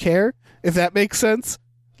didn't even care, if that makes sense.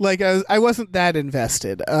 Like I wasn't that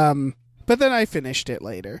invested. But then I finished it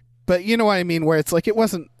later. But you know what I mean, where it's like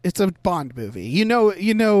it's a Bond movie. You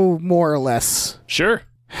know more or less sure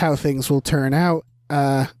how things will turn out.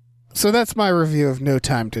 So that's my review of No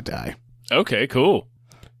Time to Die. Okay, cool.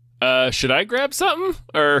 Should I grab something,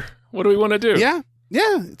 or what do we want to do?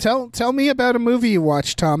 Yeah. Tell me about a movie you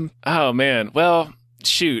watched, Tom. Oh man, well,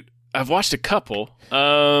 shoot, I've watched a couple.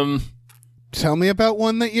 Tell me about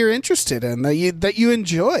one that you're interested in, that you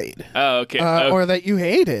enjoyed. Oh, okay. Or that you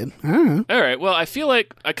hated. I don't know. All right. Well, I feel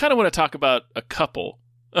like I kind of want to talk about a couple,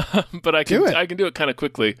 but I can do it kind of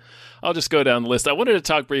quickly. I'll just go down the list. I wanted to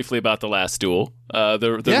talk briefly about The Last Duel,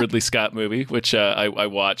 the Ridley Scott movie, which I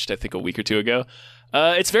watched, I think, a week or two ago.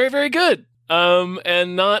 It's very, very good.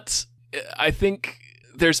 And not, I think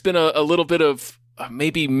there's been a little bit of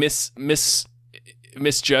maybe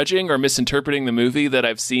misjudging or misinterpreting the movie that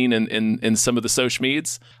I've seen in some of the social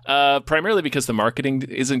medias, primarily because the marketing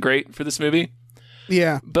isn't great for this movie.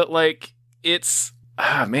 Yeah. But like it's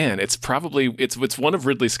probably it's one of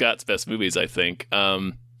Ridley Scott's best movies, I think.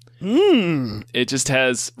 It just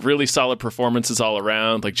has really solid performances all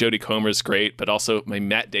around. Like Jodie Comer's great, but also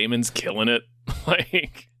Matt Damon's killing it.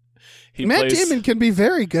 Like Matt Damon can be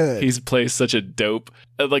very good. He plays such a dope.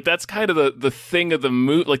 Like that's kind of the thing of the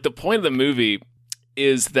movie. Like the point of the movie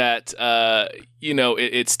is that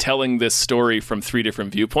it's telling this story from three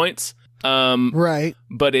different viewpoints. Right.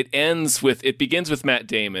 But it begins with Matt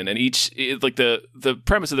Damon, and the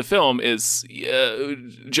premise of the film is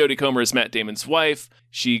Jodie Comer is Matt Damon's wife.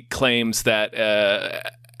 She claims that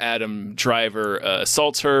Adam Driver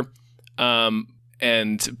assaults her.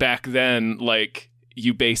 And back then, like,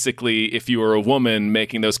 you basically, if you were a woman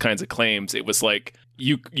making those kinds of claims, it was like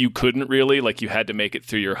you couldn't really, like, you had to make it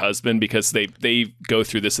through your husband, because they go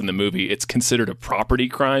through this in the movie. It's considered a property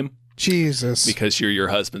crime. Jesus. Because you're your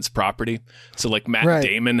husband's property. So like Matt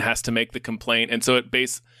Damon has to make the complaint. And so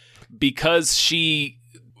because she,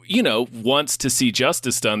 wants to see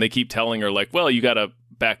justice done, they keep telling her like, well, you got to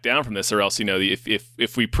back down from this, or else,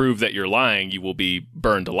 if we prove that you're lying, you will be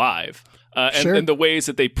burned alive. And the ways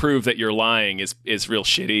that they prove that you're lying is real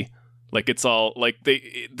shitty. Like it's all like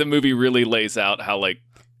the movie really lays out how like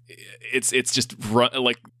it's just run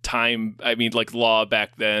like time. I mean, like law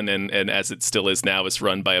back then and as it still is now is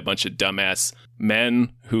run by a bunch of dumbass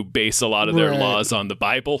men who base a lot of their laws on the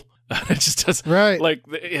Bible. It just does like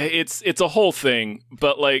it's a whole thing.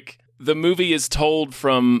 But like the movie is told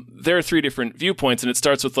from there are three different viewpoints, and it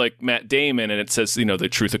starts with like Matt Damon, and it says the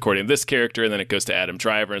truth according to this character, and then it goes to Adam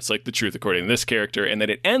Driver, and it's like the truth according to this character, and then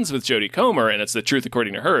it ends with Jodie Comer, and it's the truth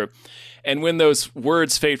according to her. And when those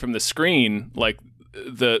words fade from the screen, like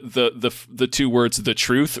the two words "the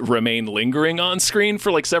truth" remain lingering on screen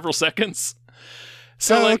for like several seconds.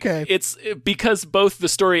 So okay. it's because both the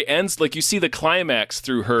story ends, like you see the climax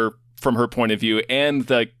from her point of view, and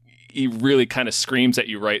he really kind of screams at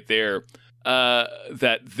you right there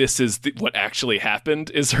that this is what actually happened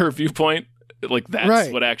is her viewpoint. Like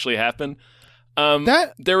that's what actually happened.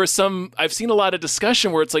 There was I've seen a lot of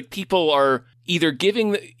discussion where it's like people are either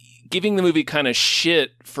giving the movie kind of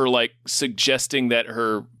shit for like suggesting that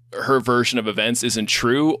her version of events isn't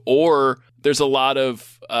true, or there's a lot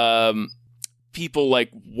of people like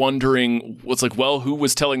wondering what's like, well, who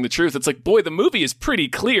was telling the truth? It's like, boy, the movie is pretty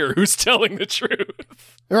clear who's telling the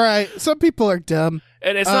truth. Right. Some people are dumb.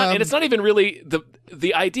 And it's not and it's not even really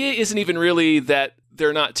the idea isn't even really that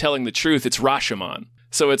they're not telling the truth. It's Rashomon.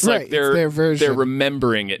 So it's like they're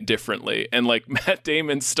remembering it differently. And like Matt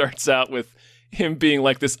Damon starts out with him being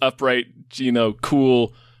like this upright,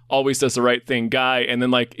 cool, always does the right thing guy, and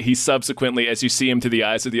then like he subsequently, as you see him to the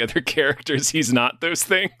eyes of the other characters, he's not those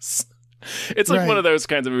things. It's like one of those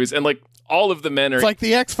kinds of movies, and like all of the men are it's like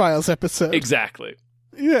the X-Files episode. Exactly.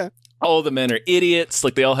 Yeah. All of the men are idiots.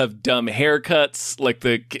 Like they all have dumb haircuts. Like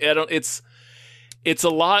it's a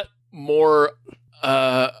lot more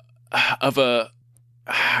of a.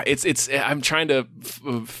 It's. I'm trying to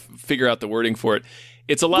figure out the wording for it.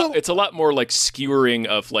 It's a lot. Well, it's a lot more like skewering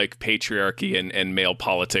of like patriarchy and male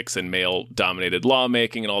politics and male dominated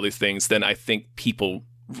lawmaking and all these things than I think people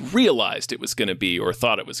realized it was going to be or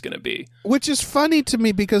thought it was going to be. Which is funny to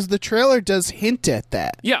me because the trailer does hint at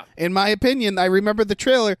that. Yeah. In my opinion, I remember the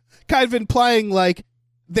trailer kind of implying like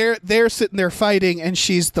they're sitting there fighting and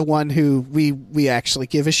she's the one who we actually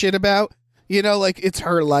give a shit about. Like it's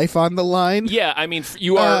her life on the line. Yeah, I mean,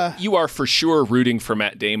 you are for sure rooting for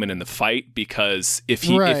Matt Damon in the fight because if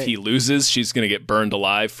he loses, she's going to get burned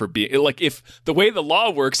alive for being like if the way the law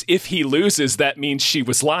works, if he loses, that means she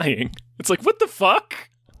was lying. It's like what the fuck?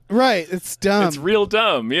 Right, it's dumb. It's real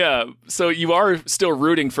dumb. Yeah, so you are still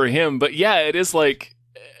rooting for him, but yeah, it is like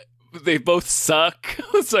they both suck.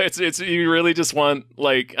 So it's you really just want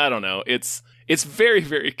like I don't know. It's very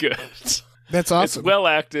very good. That's awesome. It's well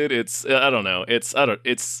acted. It's I don't know. I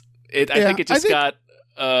think it just got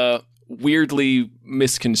weirdly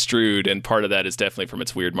misconstrued, and part of that is definitely from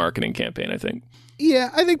its weird marketing campaign, I think. Yeah,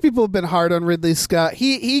 I think people have been hard on Ridley Scott.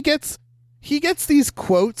 He gets these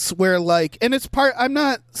quotes where like, and it's part. I'm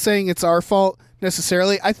not saying it's our fault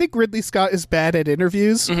necessarily. I think Ridley Scott is bad at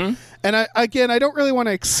interviews, and I don't really want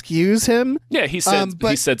to excuse him. Yeah, he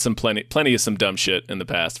said some plenty of some dumb shit in the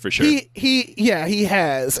past for sure. He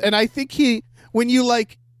has, and I think when you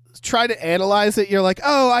like try to analyze it, you're like,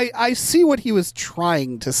 oh, I see what he was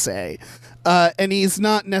trying to say. And he's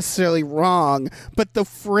not necessarily wrong, but the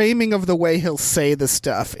framing of the way he'll say the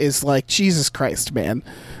stuff is like, Jesus Christ, man.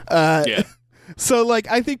 Yeah. So, like,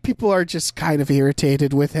 I think people are just kind of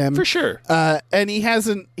irritated with him. For sure. And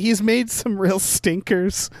he's made some real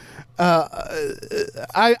stinkers. I'm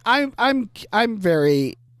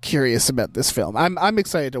very curious about this film. I'm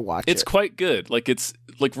excited to watch it. It's quite good. Like, it's,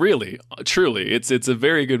 like, really, truly, it's a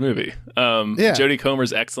very good movie. Jodie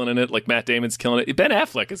Comer's excellent in it. Like, Matt Damon's killing it. Ben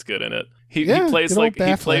Affleck is good in it. He plays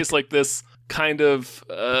like this kind of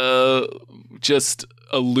just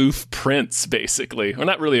aloof prince, basically. Well,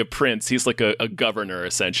 not really a prince. He's like a governor,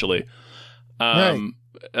 essentially. And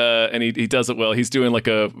he does it well. He's doing like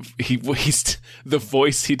he's the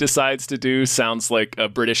voice he decides to do sounds like a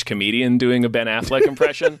British comedian doing a Ben Affleck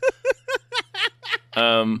impression.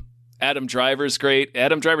 Adam Driver's great.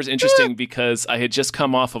 Adam Driver's interesting because I had just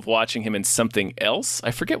come off of watching him in something else.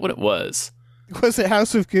 I forget what it was. Was it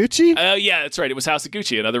House of Gucci? Yeah, that's right. It was House of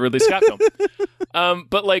Gucci, another Ridley Scott film.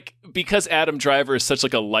 But like, because Adam Driver is such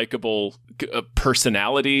like a likable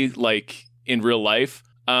personality, like in real life,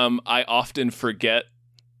 I often forget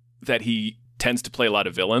that he tends to play a lot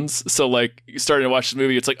of villains. So like, starting to watch the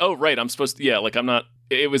movie, it's like, oh right, I'm supposed to. Yeah, like I'm not.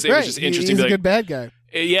 It was just interesting. He's to, a good bad guy.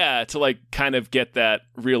 Yeah, to like kind of get that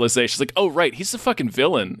realization. It's like, oh right, he's a fucking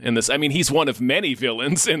villain in this. I mean, he's one of many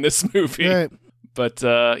villains in this movie. Right. But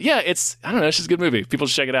yeah, I don't know, it's just a good movie. People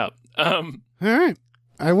should check it out. All right,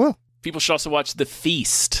 I will. People should also watch The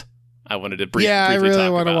Feast. I wanted to briefly talk about. Yeah, I really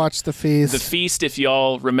want to watch The Feast. The Feast, if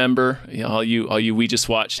y'all remember, all you We Just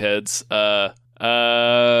Watched heads. It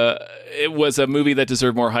was a movie that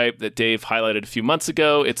deserved more hype that Dave highlighted a few months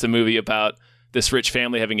ago. It's a movie about this rich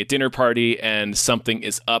family having a dinner party, and something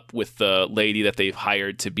is up with the lady that they've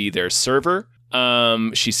hired to be their server.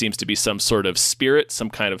 She seems to be some sort of spirit, some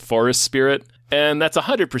kind of forest spirit. And that's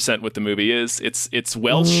 100% what the movie is. It's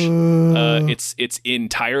Welsh. It's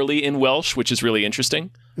entirely in Welsh, which is really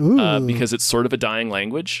interesting because it's sort of a dying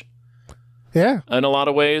language. Yeah, in a lot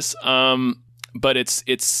of ways. But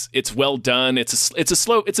it's well done. It's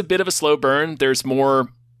a bit of a slow burn. There's more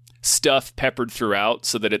stuff peppered throughout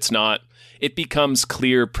so that it becomes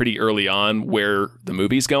clear pretty early on where the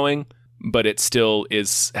movie's going, but it still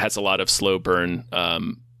has a lot of slow burn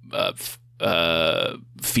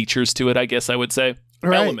features to it, I guess I would say.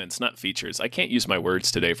 Right. Elements, not features. I can't use my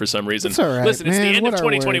words today for some reason. It's all right, Listen, it's man. the end What of are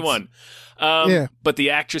 2021. But the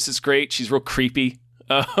actress is great. She's real creepy.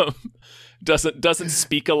 Doesn't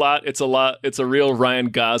speak a lot. It's a real Ryan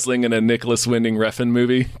Gosling and a Nicholas Winding Refn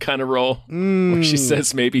movie kind of role where she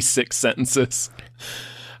says maybe 6 sentences.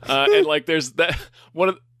 And like there's that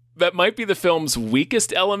that might be the film's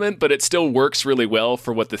weakest element, but it still works really well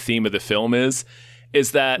for what the theme of the film is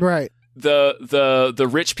that right. The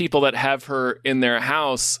rich people that have her in their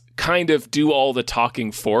house kind of do all the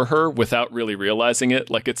talking for her without really realizing it.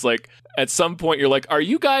 Like, it's like at some point you're like, are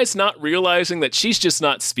you guys not realizing that she's just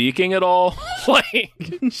not speaking at all? Like,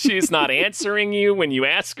 she's not answering you when you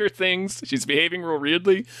ask her things. She's behaving real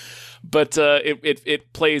weirdly. But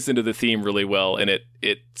it plays into the theme really well, and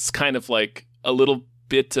it's kind of like a little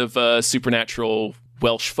bit of supernatural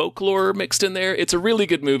Welsh folklore mixed in there. It's a really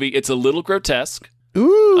good movie. It's a little grotesque.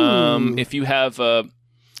 Ooh. If you have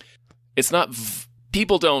it's not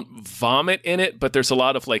people don't vomit in it, but there's a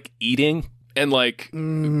lot of like eating and like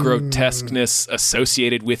grotesqueness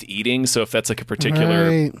associated with eating. So if that's like a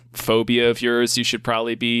particular phobia of yours, you should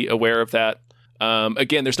probably be aware of that.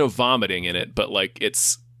 Again, there's no vomiting in it, but like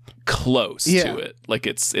it's close to it. Like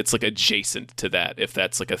it's like adjacent to that, if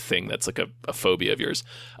that's like a thing that's like a phobia of yours.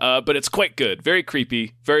 But it's quite good. Very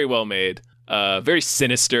creepy, very well made, very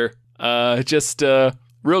sinister. Just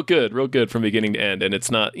real good from beginning to end. And it's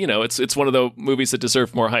not, it's one of the movies that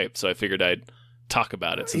deserve more hype. So I figured I'd talk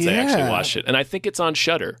about it since I actually watched it. And I think it's on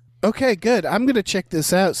Shudder. Okay, good. I'm going to check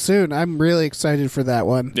this out soon. I'm really excited for that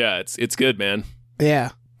one. Yeah, it's good, man.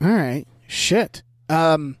 Yeah. All right. Shit.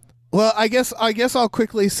 Well, I guess I'll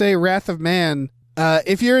quickly say Wrath of Man.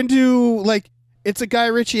 If you're into, like, it's a Guy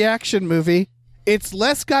Ritchie action movie, it's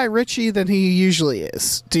less Guy Ritchie than he usually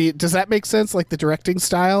is. Does that make sense? Like the directing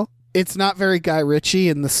style? It's not very Guy Ritchie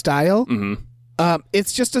in the style. Mm-hmm.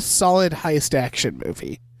 It's just a solid heist action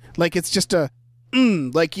movie. Like it's just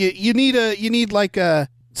like you need like a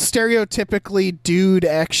stereotypically dude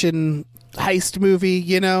action heist movie,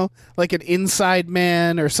 like an Inside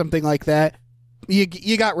Man or something like that.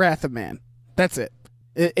 You got Wrath of Man. That's it.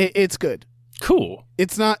 It's good. Cool.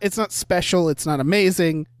 It's not special. It's not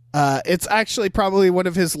amazing. It's actually probably one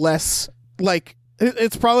of his less like.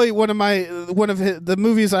 It's probably one of the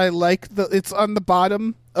movies I like. It's on the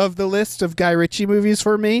bottom of the list of Guy Ritchie movies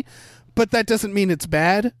for me, but that doesn't mean it's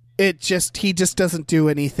bad. He just doesn't do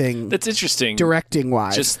anything. That's interesting. Directing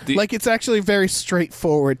wise, it's actually very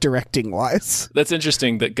straightforward directing wise. That's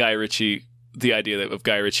interesting that Guy Ritchie, the idea of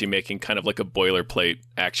Guy Ritchie making kind of like a boilerplate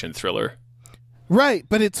action thriller. Right,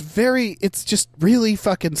 but it's just really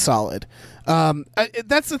fucking solid.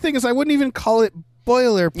 That's the thing is I wouldn't even call it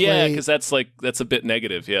boilerplate. Yeah, because that's a bit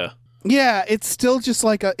negative. Yeah. Yeah, it's still just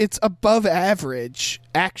like it's above average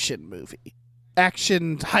action movie,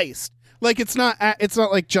 action heist. Like it's not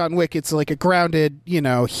like John Wick. It's like a grounded,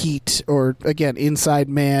 Heat or again Inside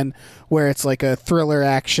Man, where it's like a thriller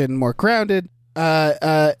action, more grounded.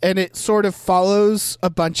 And it sort of follows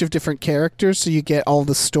a bunch of different characters, so you get all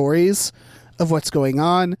the stories of what's going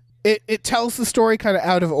on. It tells the story kind of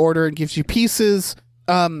out of order and gives you pieces.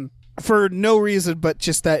 For no reason but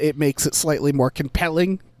just that it makes it slightly more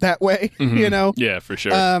compelling that way, Mm-hmm. Yeah, for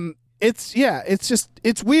sure.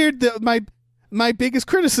 It's weird that my biggest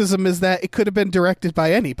criticism is that it could have been directed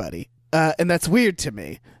by anybody. And that's weird to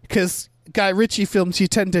me because Guy Ritchie films, you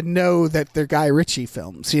tend to know that they're Guy Ritchie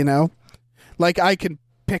films, Like I can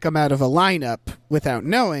pick them out of a lineup without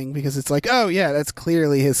knowing because it's like, oh yeah, that's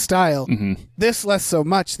clearly his style. Mm-hmm. This less so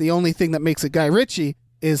much. The only thing that makes it Guy Ritchie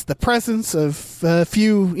is the presence of a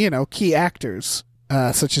few, key actors,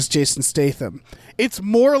 such as Jason Statham. It's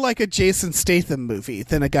more like a Jason Statham movie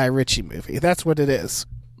than a Guy Ritchie movie. That's what it is.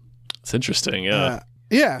 It's interesting, yeah.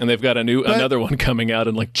 Yeah. And they've got another one coming out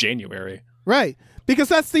in like January. Right. Because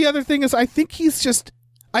that's the other thing is I think he's just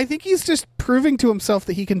proving to himself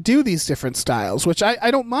that he can do these different styles, which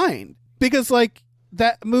I don't mind. Because like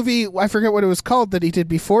that movie, I forget what it was called that he did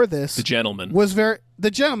before this. The Gentleman. The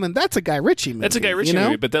Gentleman, that's a Guy Ritchie movie. That's a Guy Ritchie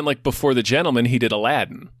movie, but then like before The Gentleman, he did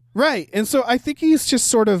Aladdin. Right. And so I think he's just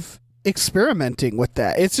sort of experimenting with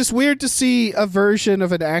that. It's just weird to see a version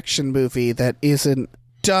of an action movie that isn't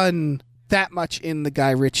done that much in the Guy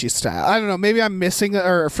Ritchie style. I don't know, maybe I'm missing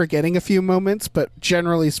or forgetting a few moments, but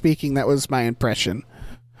generally speaking, that was my impression.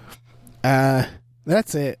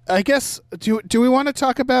 That's it. I guess, do we want to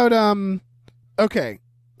talk about, okay,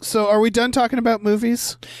 so are we done talking about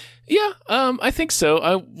movies? Yeah, I think so.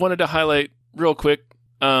 I wanted to highlight real quick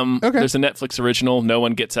Okay. There's a Netflix original, No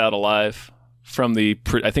One Gets Out Alive, from the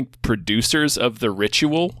I think producers of The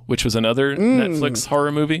Ritual, which was another Netflix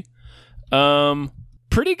horror movie.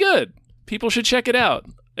 Pretty good. People should check it out.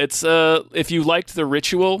 It's if you liked The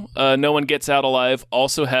Ritual, No One Gets Out Alive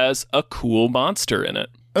also has a cool monster in it.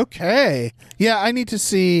 Okay. Yeah, I need to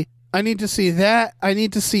see that. I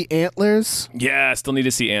need to see Antlers. Yeah, I still need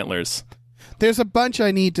to see Antlers. There's a bunch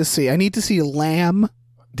I need to see. I need to see Lamb.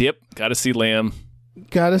 Yep, gotta see Lamb.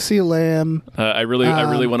 Gotta see Lamb. I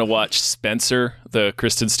really want to watch Spencer, the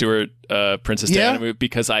Kristen Stewart Princess Diana movie,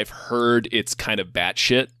 because I've heard it's kind of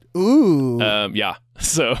batshit. Ooh. Yeah.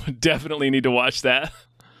 So definitely need to watch that.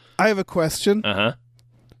 I have a question. Uh-huh.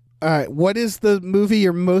 All right. What is the movie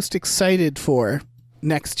you're most excited for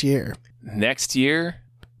next year? Next year?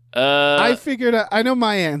 I figured out. I know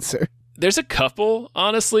my answer. There's a couple,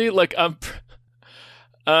 honestly. Like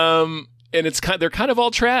and they're kind of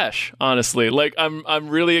all trash, honestly. Like I'm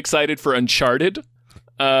really excited for Uncharted.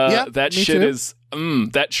 That shit is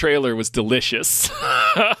that trailer was delicious.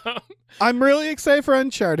 I'm really excited for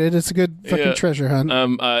Uncharted. It's a good fucking treasure hunt.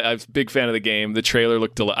 I'm a big fan of the game. The trailer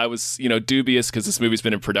looked I was, dubious because this movie's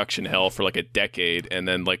been in production hell for like a decade, and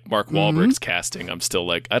then like Mark Wahlberg's casting, I'm still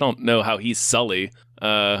like, I don't know how he's Sully.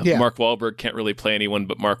 Mark Wahlberg can't really play anyone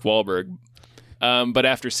but Mark Wahlberg. But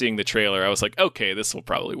after seeing the trailer, I was like, okay, this will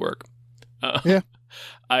probably work. I'm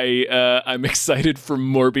excited for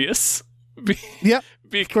Morbius. Yep.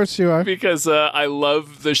 Of course you are. Because I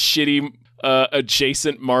love the shitty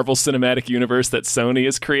adjacent Marvel Cinematic Universe that Sony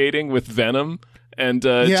is creating with Venom. And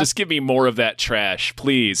just give me more of that trash,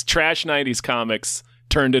 please. Trash 90s comics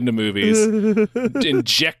turned into movies.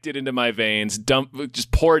 Inject it into my veins.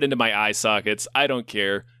 Just pour it into my eye sockets. I don't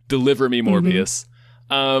care. Deliver me Morbius.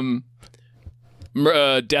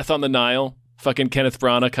 Death on the Nile. Fucking Kenneth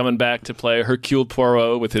Branagh coming back to play Hercule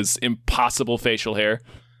Poirot with his impossible facial hair.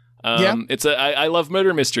 I love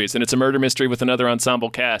murder mysteries, and it's a murder mystery with another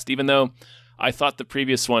ensemble cast, even though I thought the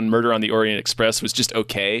previous one, Murder on the Orient Express, was just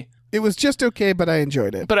okay. It was just okay, but I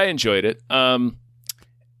enjoyed it.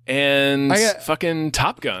 Fucking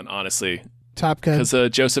Top Gun, honestly. Top Gun.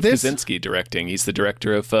 Because Joseph Kosinski directing. He's the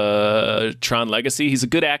director of Tron Legacy. He's a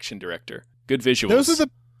good action director. Good visuals. Those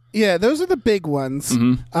are the big ones.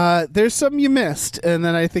 There's some you missed, and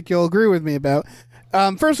then I think you'll agree with me about.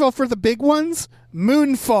 First of all, for the big ones,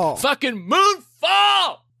 Moonfall. Fucking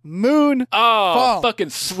Moonfall! Moonfall. Fucking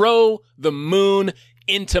throw the moon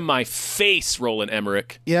into my face, Roland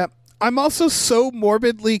Emmerich. Yep. I'm also so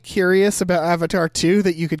morbidly curious about Avatar 2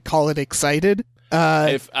 that you could call it excited.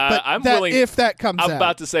 If that comes out. I'm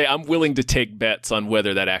about to say I'm willing to take bets on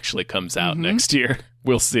whether that actually comes out next year.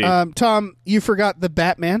 We'll see. Tom, you forgot the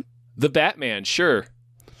Batman. The Batman, sure.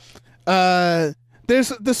 There's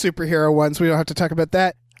the superhero ones. We don't have to talk about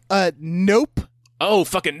that. Nope. Oh,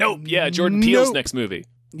 fucking Nope. Yeah, Jordan Peele's next movie.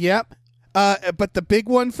 Yep. But the big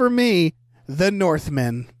one for me, The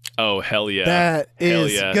Northman. Oh, hell yeah. That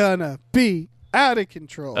is gonna be out of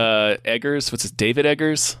control. Eggers? What's his David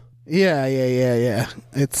Eggers? Yeah.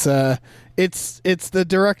 It's the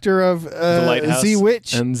director of The Lighthouse Z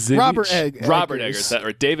Witch and Robert Eggers.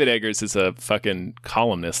 David Eggers is a fucking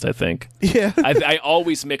columnist, I think. Yeah. I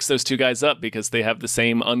always mix those two guys up because they have the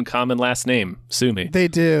same uncommon last name. Sue me. They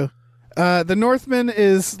do. The Northman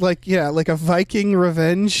is like a Viking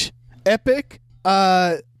revenge epic.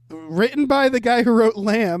 Written by the guy who wrote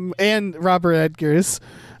Lamb and Robert Eggers.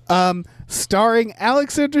 Starring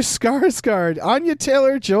Alexander Skarsgård, Anya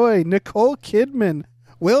Taylor-Joy, Nicole Kidman,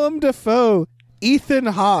 Willem Dafoe, Ethan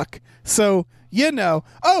Hawke. So,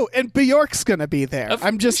 and Bjork's going to be there.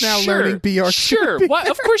 I'm just now learning Bjork's Sure. What?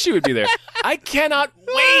 Of course she would be there. I cannot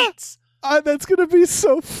wait. That's going to be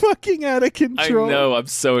so fucking out of control. I know. I'm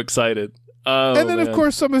so excited. Oh, and then, of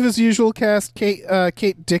course, some of his usual cast, Kate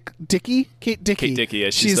Dickie. Kate Dickie, yeah.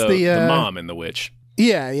 She's the mom in The Witch.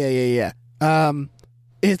 Yeah.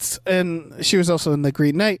 And she was also in The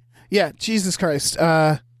Green Knight. Yeah, Jesus Christ.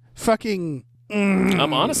 Fucking...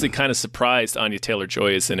 I'm honestly kind of surprised Anya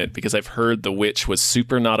Taylor-Joy is in it because I've heard The Witch was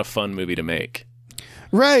super not a fun movie to make.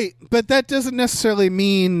 Right, but that doesn't necessarily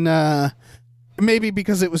mean... maybe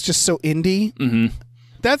because it was just so indie. Mm-hmm.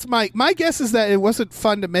 That's my guess is that it wasn't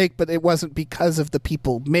fun to make, but it wasn't because of the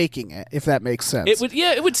people making it, if that makes sense.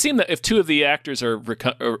 It would seem that if two of the actors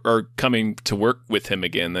are coming to work with him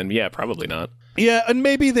again, then yeah, probably not. Yeah, and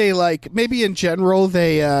maybe in general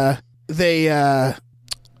they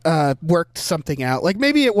worked something out. Like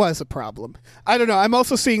maybe it was a problem. I don't know. I'm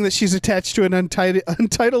also seeing that she's attached to an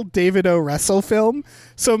untitled David O. Russell film,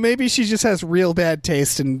 so maybe she just has real bad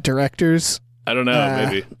taste in directors. I don't know,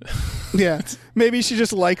 maybe. Yeah. Maybe she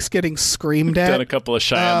just likes getting screamed at. Done a couple of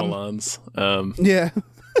Shyamalans. Yeah.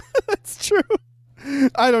 That's true.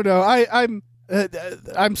 I don't know.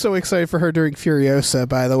 I'm so excited for her during Furiosa,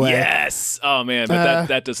 by the way. Yes. Oh man, but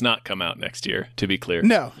that does not come out next year, to be clear.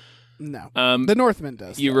 No. The Northman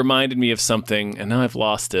does. You reminded me of something, and now I've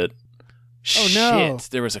lost it. Oh, no. Shit.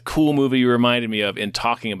 There was a cool movie you reminded me of in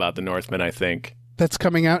talking about the Northman, I think. That's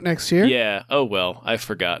coming out next year? Yeah. Oh, well, I've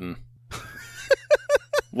forgotten.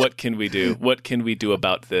 What can we do? What can we do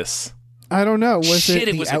about this? I don't know. It was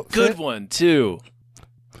a good one, too.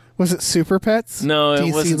 Was it Super Pets? No, it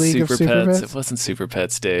DC wasn't League Super of Super Pets. Pets? It wasn't Super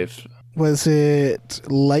Pets, Dave. Was it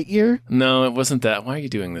Lightyear? No, it wasn't that. Why are you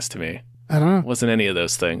doing this to me? I don't know. It wasn't any of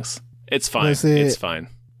those things. It's fine. It's fine.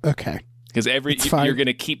 Okay. Because you're going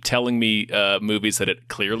to keep telling me movies that it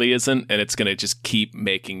clearly isn't, and it's going to just keep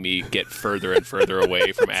making me get further and further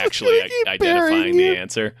away from actually identifying the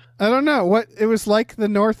answer. I don't know. What it was like the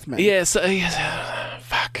Northman. Yes.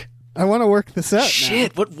 Fuck. I want to work this out.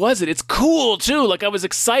 Shit, what was it? It's cool, too. Like, I was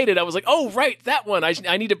excited. I was like, oh, right, that one.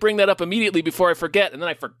 I need to bring that up immediately before I forget, and then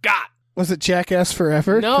I forgot. Was it Jackass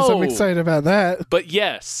Forever? No. Because I'm excited about that. But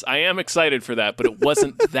yes, I am excited for that, but it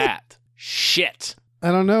wasn't that. Shit.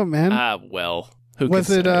 I don't know, man. Well, who was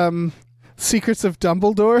it Secrets of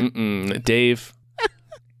Dumbledore? Dave,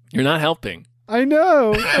 you're not helping. I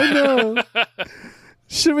know.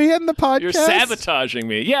 Should we end the podcast? You're sabotaging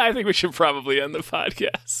me. Yeah, I think we should probably end the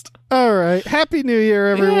podcast. All right. Happy New Year,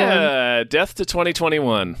 everyone. Yeah, death to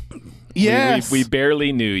 2021. Yes. We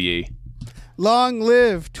barely knew ye. Long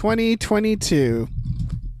live 2022.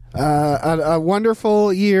 A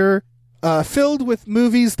wonderful year filled with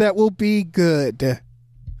movies that will be good.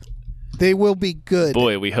 They will be good.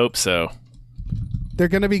 Boy, we hope so. They're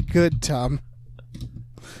going to be good, Tom.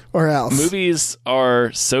 Or else. Movies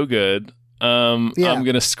are so good. I'm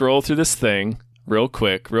going to scroll through this thing real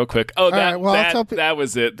quick. Oh, that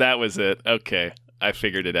was it. That was it. Okay. I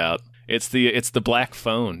figured it out. It's the Black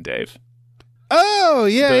Phone, Dave. Oh,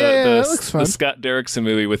 yeah, that looks fun. The Scott Derrickson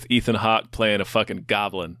movie with Ethan Hawke playing a fucking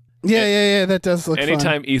goblin. Yeah, that does look fun.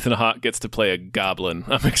 Anytime Ethan Hawke gets to play a goblin,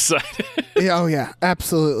 I'm excited. Oh, yeah,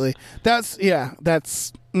 absolutely. That's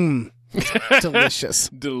delicious.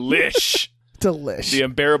 Delish. Delish. The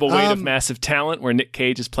Unbearable Weight of Massive Talent, where Nick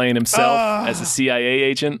Cage is playing himself as a CIA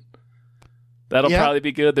agent. That'll probably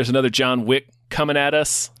be good. There's another John Wick coming at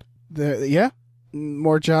us.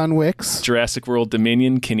 More John Wicks. Jurassic World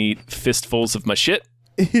Dominion can eat fistfuls of my shit.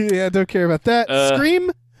 Yeah, don't care about that.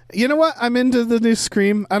 Scream. You know what? I'm into the new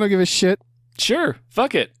Scream. I don't give a shit. Sure.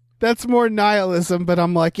 Fuck it. That's more nihilism, but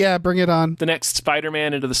I'm like, yeah, bring it on. The next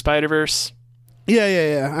Spider-Man Into the Spider-Verse.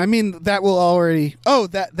 Yeah. I mean, that will already... Oh,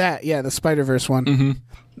 the Spider-Verse one. Mm-hmm.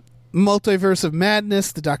 Multiverse of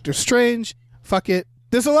Madness, the Doctor Strange. Fuck it.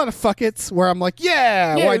 There's a lot of fuck it's where I'm like,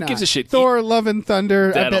 why not? Who gives a shit? Thor, Love and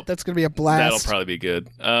Thunder. I bet that's going to be a blast. That'll probably be good.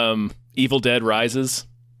 Evil Dead Rises.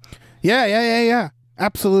 Yeah.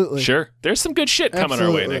 Absolutely. Sure. There's some good shit coming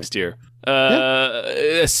our way next year.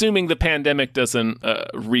 Assuming the pandemic doesn't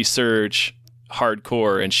resurge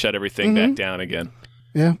hardcore and shut everything back down again.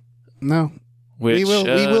 Yeah. No. Which, we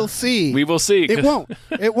will see. We will see. It won't.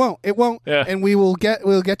 Yeah. And we'll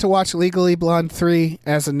get to watch Legally Blonde 3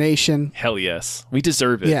 as a nation. Hell yes. We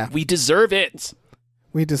deserve it. Yeah. We deserve it.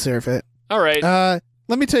 We deserve it. All right.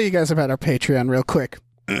 Let me tell you guys about our Patreon real quick.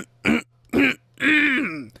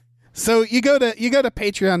 So you go to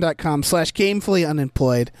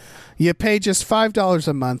patreon.com/gamefullyunemployed. You pay just $5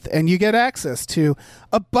 a month, and you get access to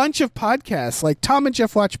a bunch of podcasts like Tom and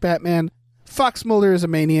Jeff Watch Batman, Fox Mulder is a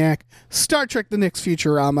Maniac, Star Trek The Next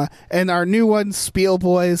Futurama, and our new one, Spiel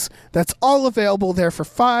Boys. That's all available there for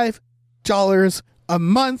 $5 a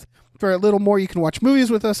month. For a little more, you can watch movies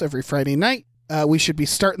with us every Friday night. We should be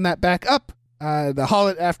starting that back up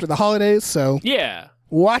after the holidays, so yeah.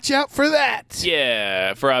 Watch out for that.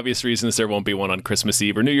 Yeah, for obvious reasons, there won't be one on Christmas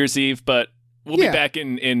Eve or New Year's Eve, but we'll be back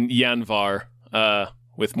in Yanvar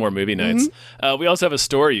with more movie nights. We also have a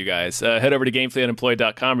store, you guys. Head over to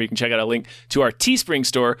GamefullyUnemployed.com where you can check out a link to our Teespring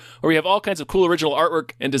store, where we have all kinds of cool original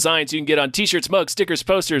artwork and designs you can get on t-shirts, mugs, stickers,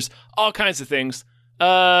 posters, all kinds of things.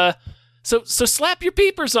 So slap your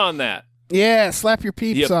peepers on that. Yeah, slap your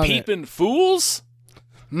peeps on it. You peeping fools?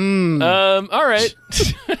 All right.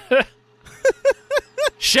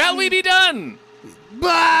 Shall we be done?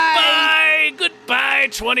 Bye! Goodbye,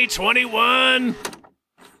 2021!